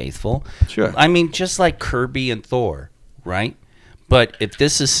utterly faithful. Sure. I mean, just like Kirby and Thor, right? But if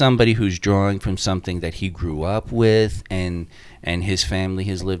this is somebody who's drawing from something that he grew up with and his family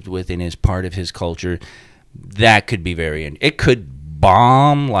has lived with and is part of his culture, that could be it could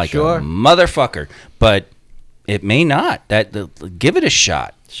bomb like Sure. a motherfucker, but it may not. Give it a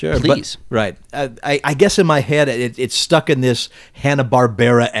shot. Sure, please. But, right. I guess in my head, it's stuck in this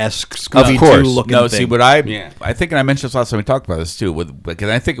Hanna-Barbera-esque Scooby-Doo course. looking No, thing. see, but I think, and I mentioned this last time we talked about this too, because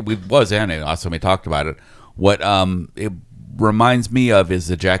I think it was Annie last time we talked about it. What it reminds me of is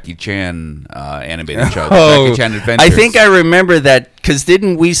the Jackie Chan animated show, the Jackie Chan Adventures. I think I remember that, because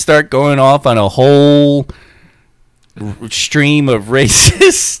didn't we start going off on a whole stream of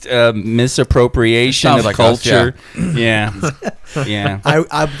racist misappropriation Sounds of like us, culture? Yeah. Yeah. I'm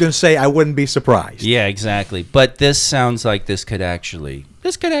going to say I wouldn't be surprised. Yeah, exactly. But this sounds like this could actually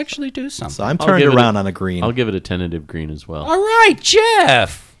do something. So I'm I'll turned give it around on a green. I'll give it a tentative green as well. All right,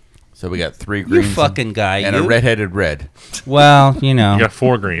 Jeff. So we got 3 You greens fucking guy. and you. a redheaded red. Well, you know. You got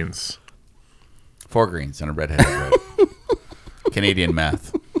 4 greens. 4 greens and a redheaded red. Canadian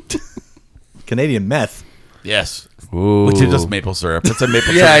math. Canadian meth. Yes. Ooh. Which is just maple syrup. It's a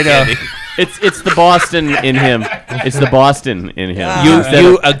maple Yeah, syrup I know. candy. It's the Boston in him. It's the Boston in him.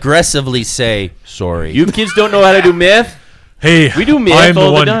 You aggressively say sorry. You kids don't know how to do math. Hey, We do math I'm the all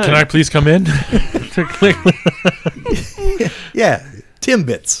the one. time. Can I please come in? Yeah,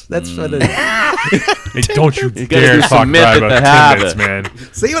 Timbits. That's what it is. Hey, don't you gotta dare do talk some myth bad at the about habit. Timbits,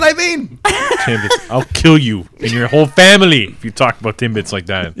 man. See what I mean? Timbits. I'll kill you and your whole family if you talk about Timbits like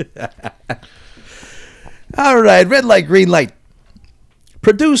that. All right, red light, green light.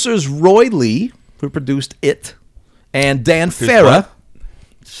 Producers Roy Lee, who produced It, and Dan Farah.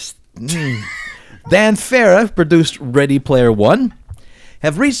 Dan Farah produced Ready Player One,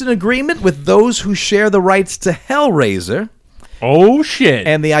 have reached an agreement with those who share the rights to Hellraiser Oh shit!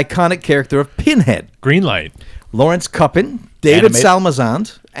 and the iconic character of Pinhead. Green light. Lawrence Kuppin, David Animated.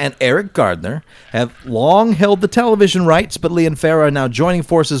 Salmazan, and Eric Gardner have long held the television rights, but Lee and Farah are now joining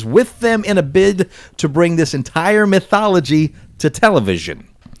forces with them in a bid to bring this entire mythology to television.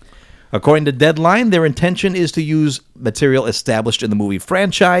 According to Deadline, their intention is to use material established in the movie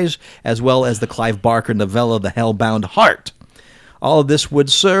franchise, as well as the Clive Barker novella The Hellbound Heart. All of this would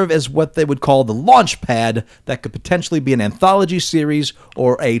serve as what they would call the launch pad that could potentially be an anthology series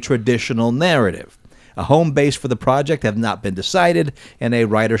or a traditional narrative. A home base for the project have not been decided, and a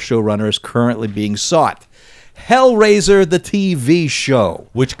writer-showrunner is currently being sought. Hellraiser, the TV show.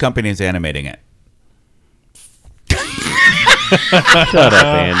 Which company is animating it? Shut up,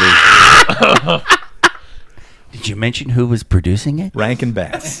 Andy. Did you mention who was producing it? Rankin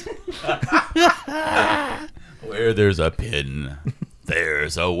Bass. Where there's a pin,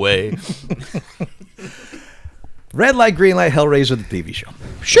 there's a way. Red light, green light, Hellraiser, the TV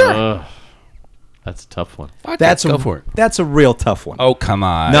show. Ugh. That's a tough one. That's go a, for it. That's a real tough one. Oh, come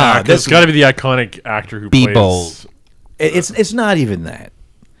on. No. It's got to be the iconic actor who Be plays. bold. It's not even that.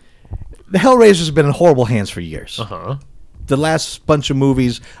 The Hellraiser's been in horrible hands for years. Huh? The last bunch of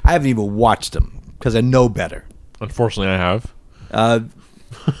movies, I haven't even watched them because I know better. Unfortunately, I have.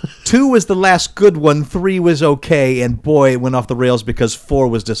 2 was the last good one. 3 was okay, and boy, it went off the rails because 4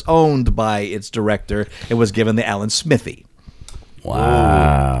 was disowned by its director and was given the Alan Smithy.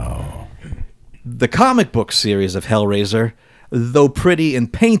 Wow. The comic book series of Hellraiser, though pretty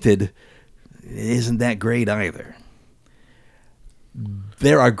and painted, isn't that great either.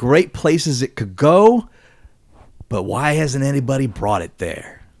 There are great places it could go, but why hasn't anybody brought it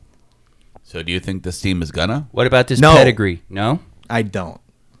there? So do you think this team is gonna? What about this No. pedigree? No? I don't.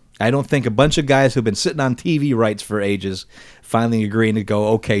 I don't think a bunch of guys who've been sitting on TV rights for ages finally agreeing to go,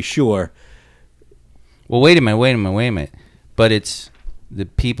 okay, sure. Well, wait a minute. But it's the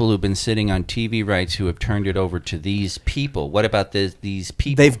people who've been sitting on TV rights who have turned it over to these people. What about these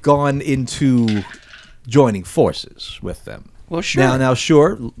people? They've gone into joining forces with them. Well, sure. Now,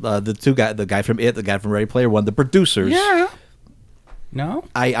 sure, the guy from It, the guy from Ready Player One, the producers. Yeah. No?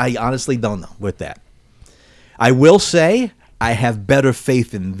 I honestly don't know with that. I will say I have better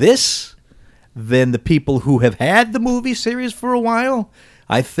faith in this than the people who have had the movie series for a while.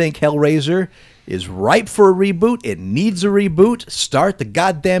 I think Hellraiser is ripe for a reboot. It needs a reboot. Start the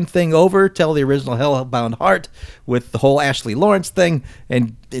goddamn thing over. Tell the original Hellbound Heart with the whole Ashley Lawrence thing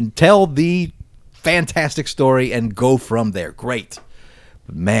and tell the fantastic story and go from there. Great.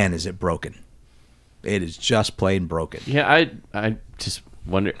 But man, is it broken. It is just plain broken. Yeah, I just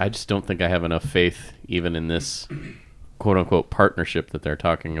wonder. I just don't think I have enough faith even in this quote unquote partnership that they're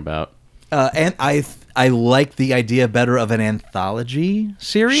talking about. And I like the idea better of an anthology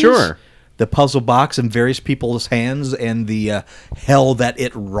series. Sure. The puzzle box in various people's hands and the hell that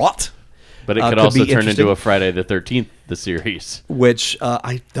it wrought. But it could could also be turn interesting. into a Friday the 13th, the series. Which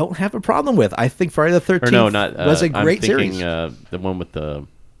I don't have a problem with. I think Friday the 13th Or no, not. was a great I'm thinking, series. the one with the.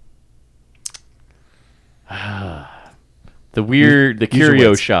 The weird, the Use your curio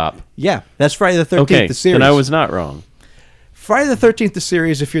wits. shop. Yeah, that's Friday the 13th, Okay, the series. then I was not wrong. Friday the 13th, the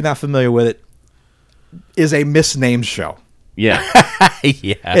series, if you're not familiar with it, is a misnamed show. Yeah,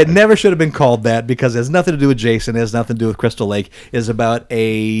 Yeah. It never should have been called that because it has nothing to do with Jason. It has nothing to do with Crystal Lake. It is about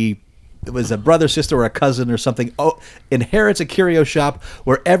it was a brother, sister, or a cousin or something. Oh, inherits a curio shop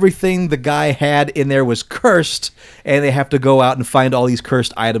where everything the guy had in there was cursed, and they have to go out and find all these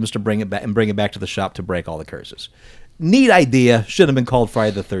cursed items to bring it back and bring it back to the shop to break all the curses. Neat idea. Should have been called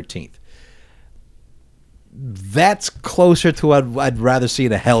Friday the 13th. That's closer to what I'd rather see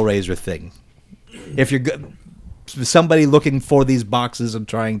in a Hellraiser thing. If you're somebody looking for these boxes and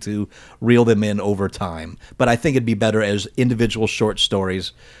trying to reel them in over time. But I think it'd be better as individual short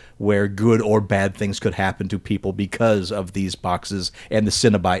stories where good or bad things could happen to people because of these boxes and the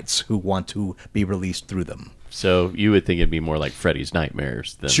Cenobites who want to be released through them. So you would think it'd be more like Freddy's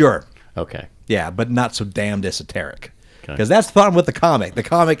Nightmares than... Sure. Okay. Yeah, but not so damned esoteric. Okay. Because that's the problem with the comic. The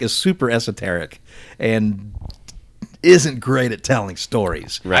comic is super esoteric and isn't great at telling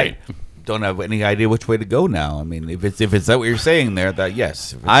stories. Right. I don't have any idea which way to go now. I mean, if it's that what you're saying there, that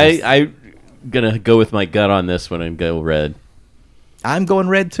yes. If it's just- I'm going to go with my gut on this one and go red. I'm going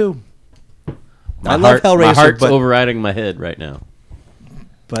red too. My I love Hellraiser, my heart's but overriding my head right now.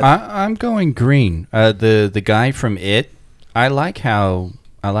 I'm going green. The guy from It. I like how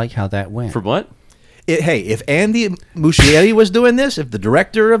that went. For what? if Andy Muschietti was doing this, if the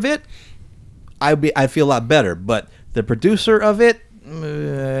director of it, I'd feel a lot better. But the producer of it, I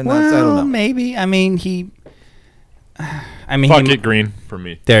don't know. Maybe. I mean, Fuck it, green for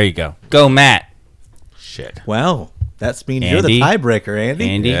me. There you go. Go, Matt. shit. Well, that means you're the Andy? tiebreaker, Andy.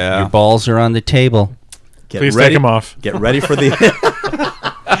 Andy, Yeah. your balls are on the table. Get Please ready, take them off. Get ready for the.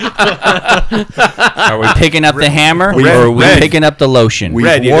 Are we picking up the hammer Red, or are we red. picking up the lotion?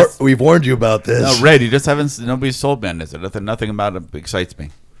 Red, you just- we've warned you about this. No, Red, you just haven't. Nobody's sold me on this. Nothing about it excites me.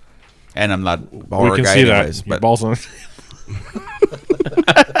 And I'm not a horror We can guy see anyways. that. Your But balls on.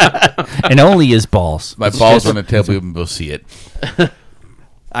 And only his balls. my balls on the table, even will see it.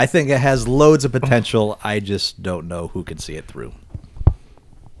 I think it has loads of potential. I just don't know who can see it through.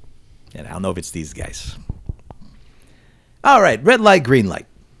 And I don't know if it's these guys. All right, red light, green light.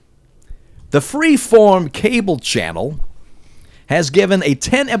 The Freeform cable channel has given a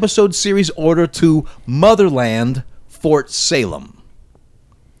 10-episode series order to Motherland, Fort Salem.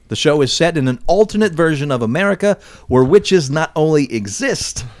 The show is set in an alternate version of America where witches not only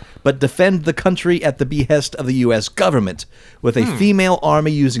exist, but defend the country at the behest of the U.S. government, with a female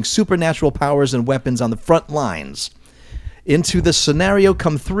army using supernatural powers and weapons on the front lines. Into the scenario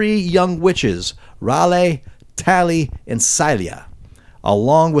come 3 young witches, Raleigh, Tally, and Celia,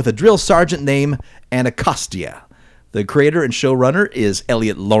 along with a drill sergeant named Anacostia. The creator and showrunner is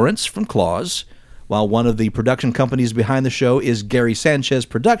Elliot Lawrence from Claws, while one of the production companies behind the show is Gary Sanchez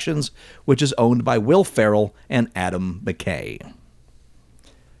Productions, which is owned by Will Ferrell and Adam McKay.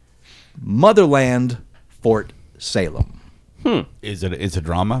 Motherland, Fort Salem. Is it? It's a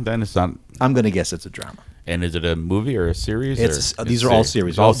drama. Then it's not. I'm going to guess it's a drama. And is it a movie or a series? It's- or these are all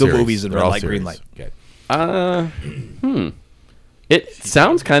series. It's all The series. movies in They're red all light, green series. light. Okay. It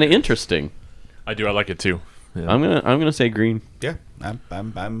sounds kind of interesting. I do. I like it too. Yeah. I'm gonna say green. Yeah. I'm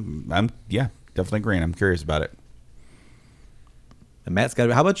yeah, definitely green. I'm curious about it. And Matt's got.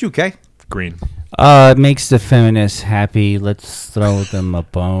 How about you, Kay? Green. It makes the feminists happy. Let's throw them a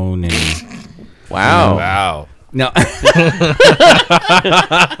bone and Wow. Wow. no.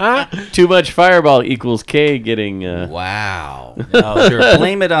 Too much Fireball equals K getting. Wow. No, sure.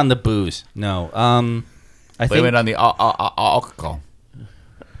 Blame it on the booze. No. I Blame think it on the alcohol.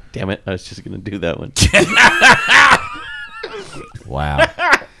 Damn it! I was just gonna do that one. wow.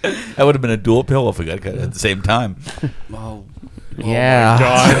 That would have been a dual pill if we got it at the same time. Yeah.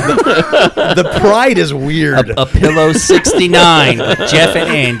 God. The pride is weird. A pillow 69. Jeff and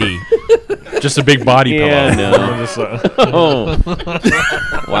Andy. Just a big body Yeah, pillow. no. Just, Oh.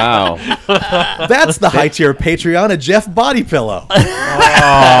 Wow. That's the high tier Patreon, a Jeff body pillow.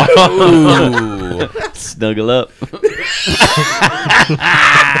 Ooh. Snuggle up.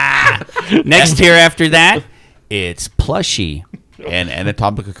 Next tier after that, it's plushy. And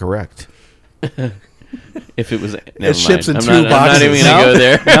anatomically correct. If it was, never ships mind. in I'm two not, I'm not even boxes. gonna go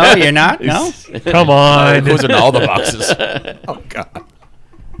there. No, you're not. No. come on. It goes in all the boxes. Oh, God.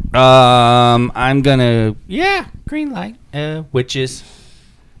 I'm gonna green light. Witches.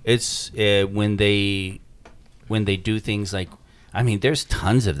 It's when they do things like, I mean, there's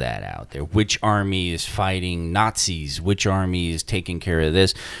tons of that out there. Which army is fighting Nazis? Which army is taking care of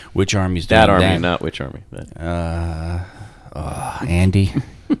this? Which army is doing That army, that? not which army. But- Andy.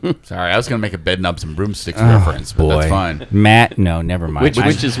 Sorry, I was going to make a bed knobs and broomsticks reference, but that's fine. Matt, no, never mind.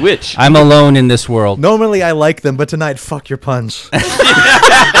 which is which? I'm alone in this world. Normally I like them, but tonight, fuck your puns.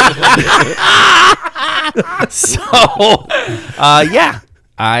 So,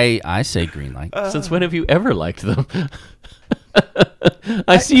 I say green light. Since when have you ever liked them?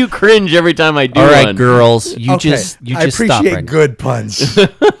 I see you cringe every time I do All right, one. girls, you Okay, just I stop appreciate right now. good puns.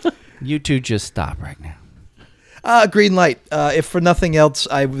 You two just stop right now. Green light. If for nothing else,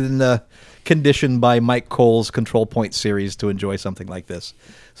 I've been conditioned by Mike Cole's Control Point series to enjoy something like this.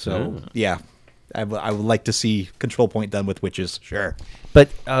 So, yeah, I would like to see Control Point done with witches. Sure. But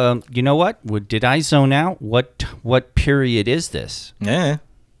you know what? Did I zone out? What period is this? Yeah.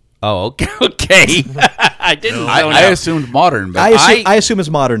 Oh, okay. Okay. I didn't. I assumed modern, but I assume it's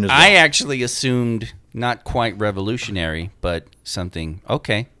modern as well. I actually assumed not quite revolutionary, but something.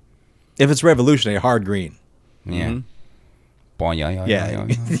 Okay. If it's revolutionary, hard green. Yeah. Boy, yeah. Yeah.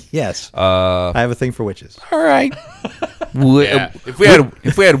 Yes. Uh, I have a thing for witches. all right. yeah.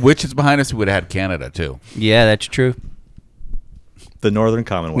 If we had witches behind us, we would have had Canada too. Yeah, that's true. The Northern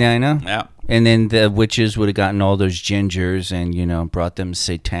Commonwealth. Yeah, I know. Yeah. And then the witches would have gotten all those gingers and, brought them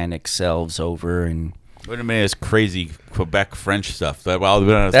satanic selves over. And Would have made us crazy Quebec French stuff. That well, we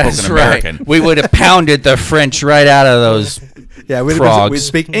would have that's spoken right. American. We would have pounded the French right out of those. Yeah, we'd Frogs.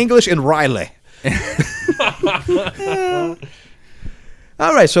 speak English and Riley.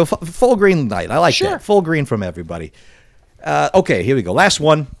 All right, so full green light. I like that. Full green from everybody. Okay, here we go. Last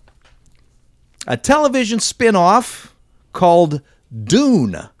one. A television spin-off called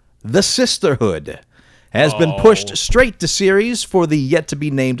Dune, The Sisterhood, has been pushed straight to series for the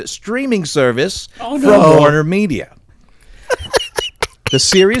yet-to-be-named streaming service from Warner Media. The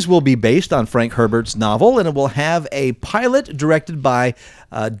series will be based on Frank Herbert's novel, and it will have a pilot directed by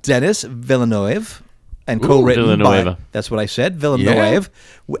Denis Villeneuve and co-written by, Villeneuve. that's what I said, Villeneuve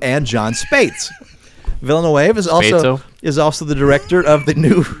and John Spates. Villeneuve is also the director of the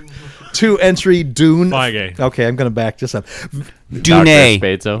new two-entry Dune. Feige. Okay, I'm going to back this up. Dune.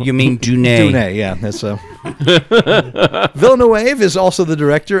 Spatzo. You mean Dune? Dune, yeah, that's Villeneuve is also the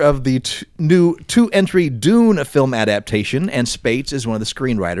director of the new two-entry Dune film adaptation, and Spates is one of the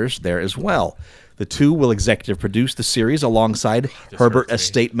screenwriters there as well. The two will executive produce the series alongside Herbert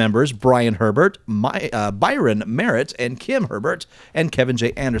estate members Brian Herbert, Byron Merritt, and Kim Herbert, and Kevin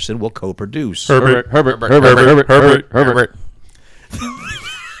J. Anderson will co-produce. Herbert.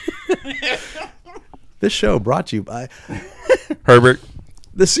 This show brought to you by Herbert.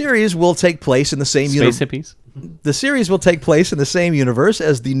 The series will take place in the same Space hippies. The series will take place in the same universe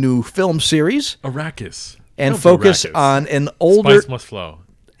as the new film series Arrakis. and No, focus Arrakis. on an older Spice must flow.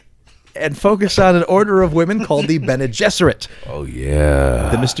 and focus on an order of women called the Bene Gesserit. Oh yeah.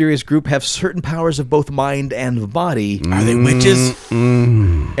 The mysterious group have certain powers of both mind and body. Are they witches?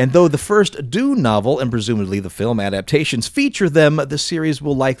 And though the first Dune novel and presumably the film adaptations feature them, the series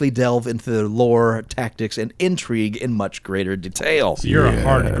will likely delve into their lore, tactics, and intrigue in much greater detail. So you're a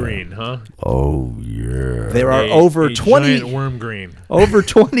hard green, huh? Oh yeah. There are A over giant 20 worm green. over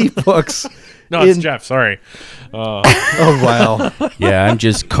 20 books. No, it's in- Jeff. Sorry. Oh wow. Yeah, I'm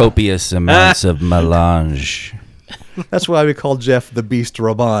just copious amounts of melange. That's why we call Jeff the Beast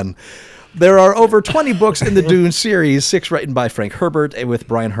Raban. There are over 20 books in the Dune series, 6 written by Frank Herbert, and with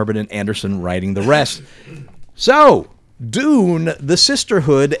Brian Herbert and Anderson writing the rest. So, Dune, The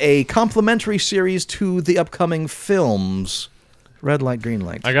Sisterhood, a complementary series to the upcoming films. Red light, green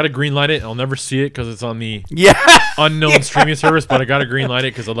light. I got to green light it. I'll never see it because it's on the Yeah. unknown streaming service, but I got to green light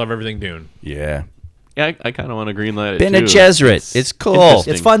it because I love everything Dune. Yeah. Yeah, I kind of want to greenlight it Bene too. Gesserit. It's cool.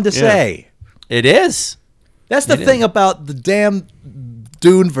 interesting. It's fun to Yeah. say. It is. That's the thing about the damn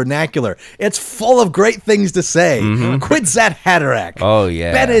Dune vernacular. It's full of great things to say. Kwisatz Haderach. Oh,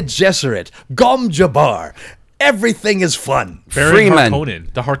 yeah. Bene Gesserit. Gom Jabbar. Everything is fun. Baron Freeman.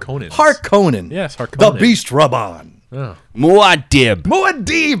 Harkonnen. The Harkonnens. Harkonnen. Yes, The Harkonnen. Beast Raban. Oh. Muad'Dib.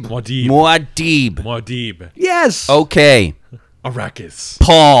 Muad'Dib. Muad'Dib. Muad'Dib. Muad'Dib. Yes. Okay. Arrakis.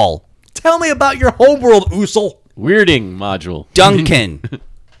 Paul. Tell me about your homeworld, Usul. Weirding module. Duncan.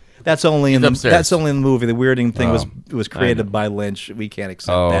 That's only in the upstairs. that's only in the movie. The weirding thing was created by Lynch. We can't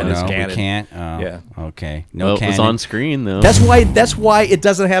accept Oh, that as no, canon. we can't? Oh, Yeah. Okay. No Well, it canon. was on screen though. That's why it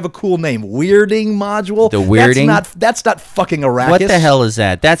doesn't have a cool name. Weirding module. The weirding? That's not fucking Arrakis. What the hell is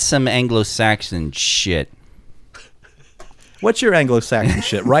that? That's some Anglo-Saxon shit. What's your Anglo-Saxon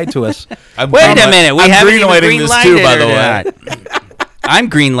shit? Write to us. Wait a minute. We I'm haven't even greenlighting this green-lighted too, by it the or way. not. I'm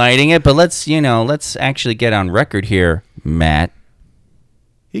green-lighting it, but let's actually get on record here, Matt.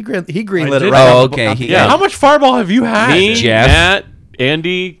 He greenlit I it did. right Oh, off the- okay. off the He- Yeah. bat. How much Fireball have you had? Me, Jeff. Matt,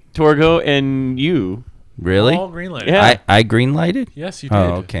 Andy, Torgo, and you. Really? All green light. Yeah. I green-lighted? Yes, you did.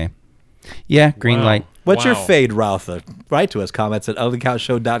 Oh, okay. Yeah, green Wow. light. What's your Wow. fade, Ralph? Write to us. Comments at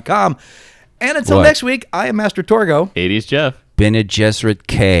uglycouchshow.com. And until What? next week, I am Master Torgo. 80s Jeff. Bene Gesserit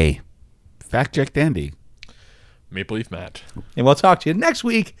K. Fact checked Andy. Maple Leaf Matt. And we'll talk to you next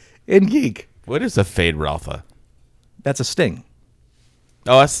week in Geek. What is a fade Ralpha? That's a sting.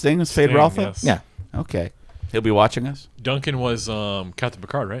 Oh, that's the thing. Is fade Sting, Ralpha? yes. Yeah. Okay. He'll be watching us. Duncan was Captain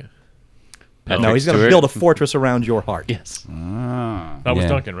Picard, right? No, he's going to Stewart. build a fortress around your heart. Yes. That was Yeah.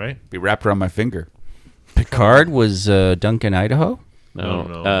 Duncan, right? Be wrapped around my finger. Picard was Duncan, Idaho?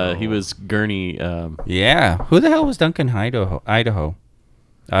 No, he was Gurney. Yeah. Who the hell was Duncan, Idaho? I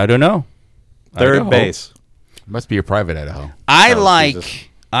don't know. Third Idaho. base. Must be your private Idaho. I Oh, like Jesus.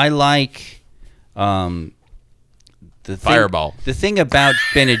 I like the Fireball. The thing about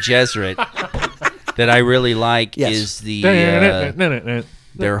Bene Gesserit that I really like Yes. is the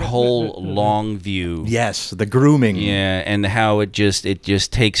their whole long view. Yes, the grooming. Yeah, and how it just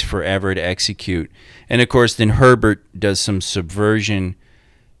takes forever to execute. And of course, then Herbert does some subversion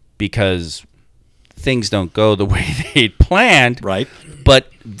because things don't go the way they'd planned. Right. But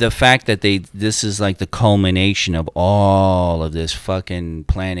the fact that this is like the culmination of all of this fucking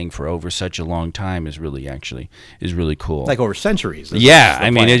planning for over such a long time is really cool. Like over centuries. This Yeah, is the I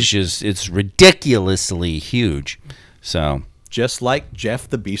mean, plan. it's ridiculously huge. So, just like Jeff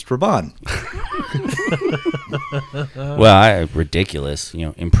the Beast Raban. ridiculous,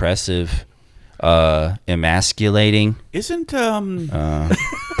 impressive, emasculating, Isn't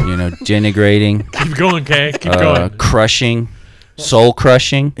denigrating, Keep going, Kay. Keep going. crushing, soul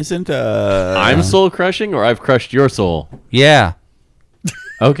crushing. isn't I'm soul crushing, or I've crushed your soul. Yeah.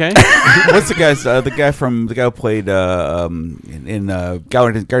 Okay. what's the guy's the guy who played in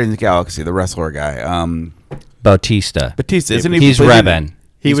Guardians of the Galaxy, the wrestler guy, Bautista. Batista, isn't he? He's Revan.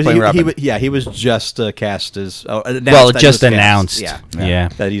 He's playing Revan. He was just cast as. Announced Well, that he just was cast. announced. Yeah. Yeah.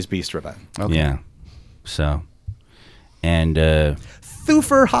 That he's Beast Raban. Okay. Yeah. So, and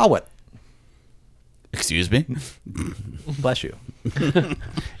Thufir Hawat. Excuse me. Bless you.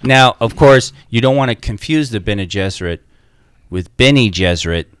 now, of course, you don't want to confuse the Bene Gesserit with Bene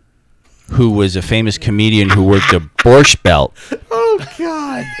Gesserit, who was a famous comedian who worked a Borscht Belt. Oh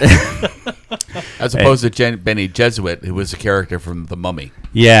God. As opposed to Benny Jesuit, who was a character from The Mummy.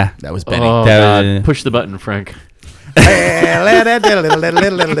 Yeah. That was Benny. Oh, That God. was- Push the button, Frank.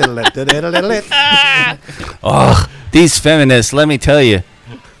 Oh, these feminists, let me tell you,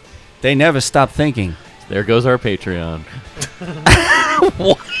 they never stop thinking. There goes our Patreon.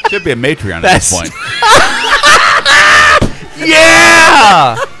 Should be a Matreon at this point.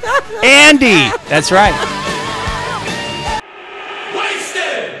 Yeah! Andy! That's right.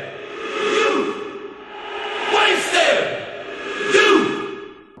 Wasted! You! Wasted!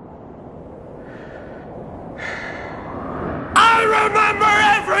 You! I remember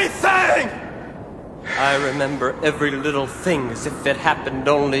everything! I remember every little thing as if it happened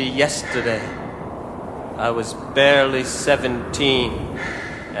only yesterday. I was barely 17,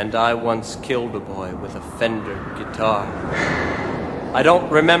 and I once killed a boy with a Fender guitar. I don't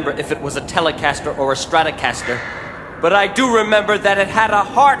remember if it was a Telecaster or a Stratocaster, but I do remember that it had a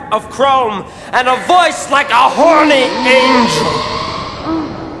heart of chrome and a voice like a horny angel.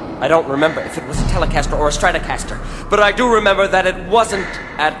 I don't remember if it was a Telecaster or a Stratocaster, but I do remember that it wasn't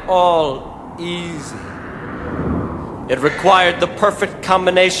at all easy. It required the perfect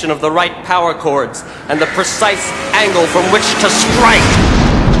combination of the right power chords and the precise angle from which to strike.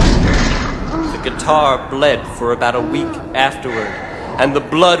 The guitar bled for about a week afterward, and the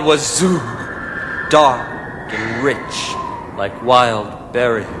blood was dark and rich like wild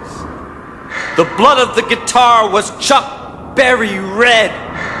berries. The blood of the guitar was Chuck Berry red.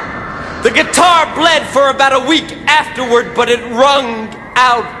 The guitar bled for about a week afterward, but it wrung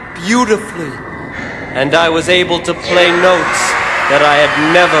out beautifully, and I was able to play notes that I had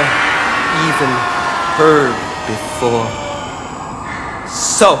never even heard before.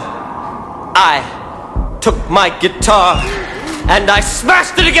 So, I took my guitar and I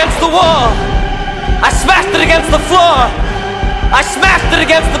smashed it against the wall. I smashed it against the floor. I smashed it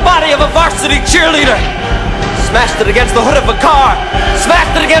against the body of a varsity cheerleader. Smashed it against the hood of a car.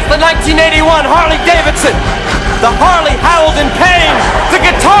 Smashed it against the 1981 Harley Davidson. The Harley howled in pain. The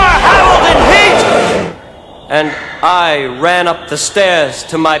guitar howled in heat. And I ran up the stairs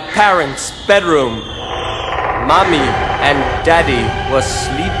to my parents' bedroom. Mommy and Daddy was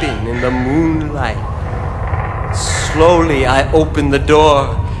sleeping in the moonlight. Slowly I opened the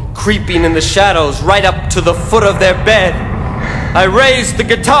door, creeping in the shadows right up to the foot of their bed. I raised the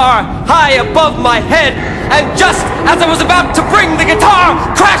guitar high above my head, and just as I was about to bring the guitar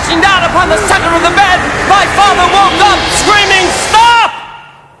crashing down upon the center of the bed, my father woke up screaming, "Stop!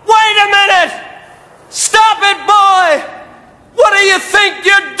 Wait a minute! Stop it, boy! What do you think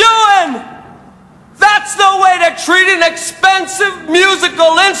you're doing? That's no way to treat an expensive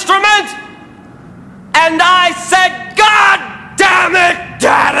musical instrument!" And I said, "God damn it,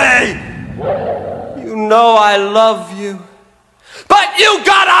 Daddy! You know I love you, but you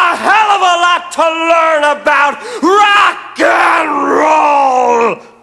got a hell of a lot to learn about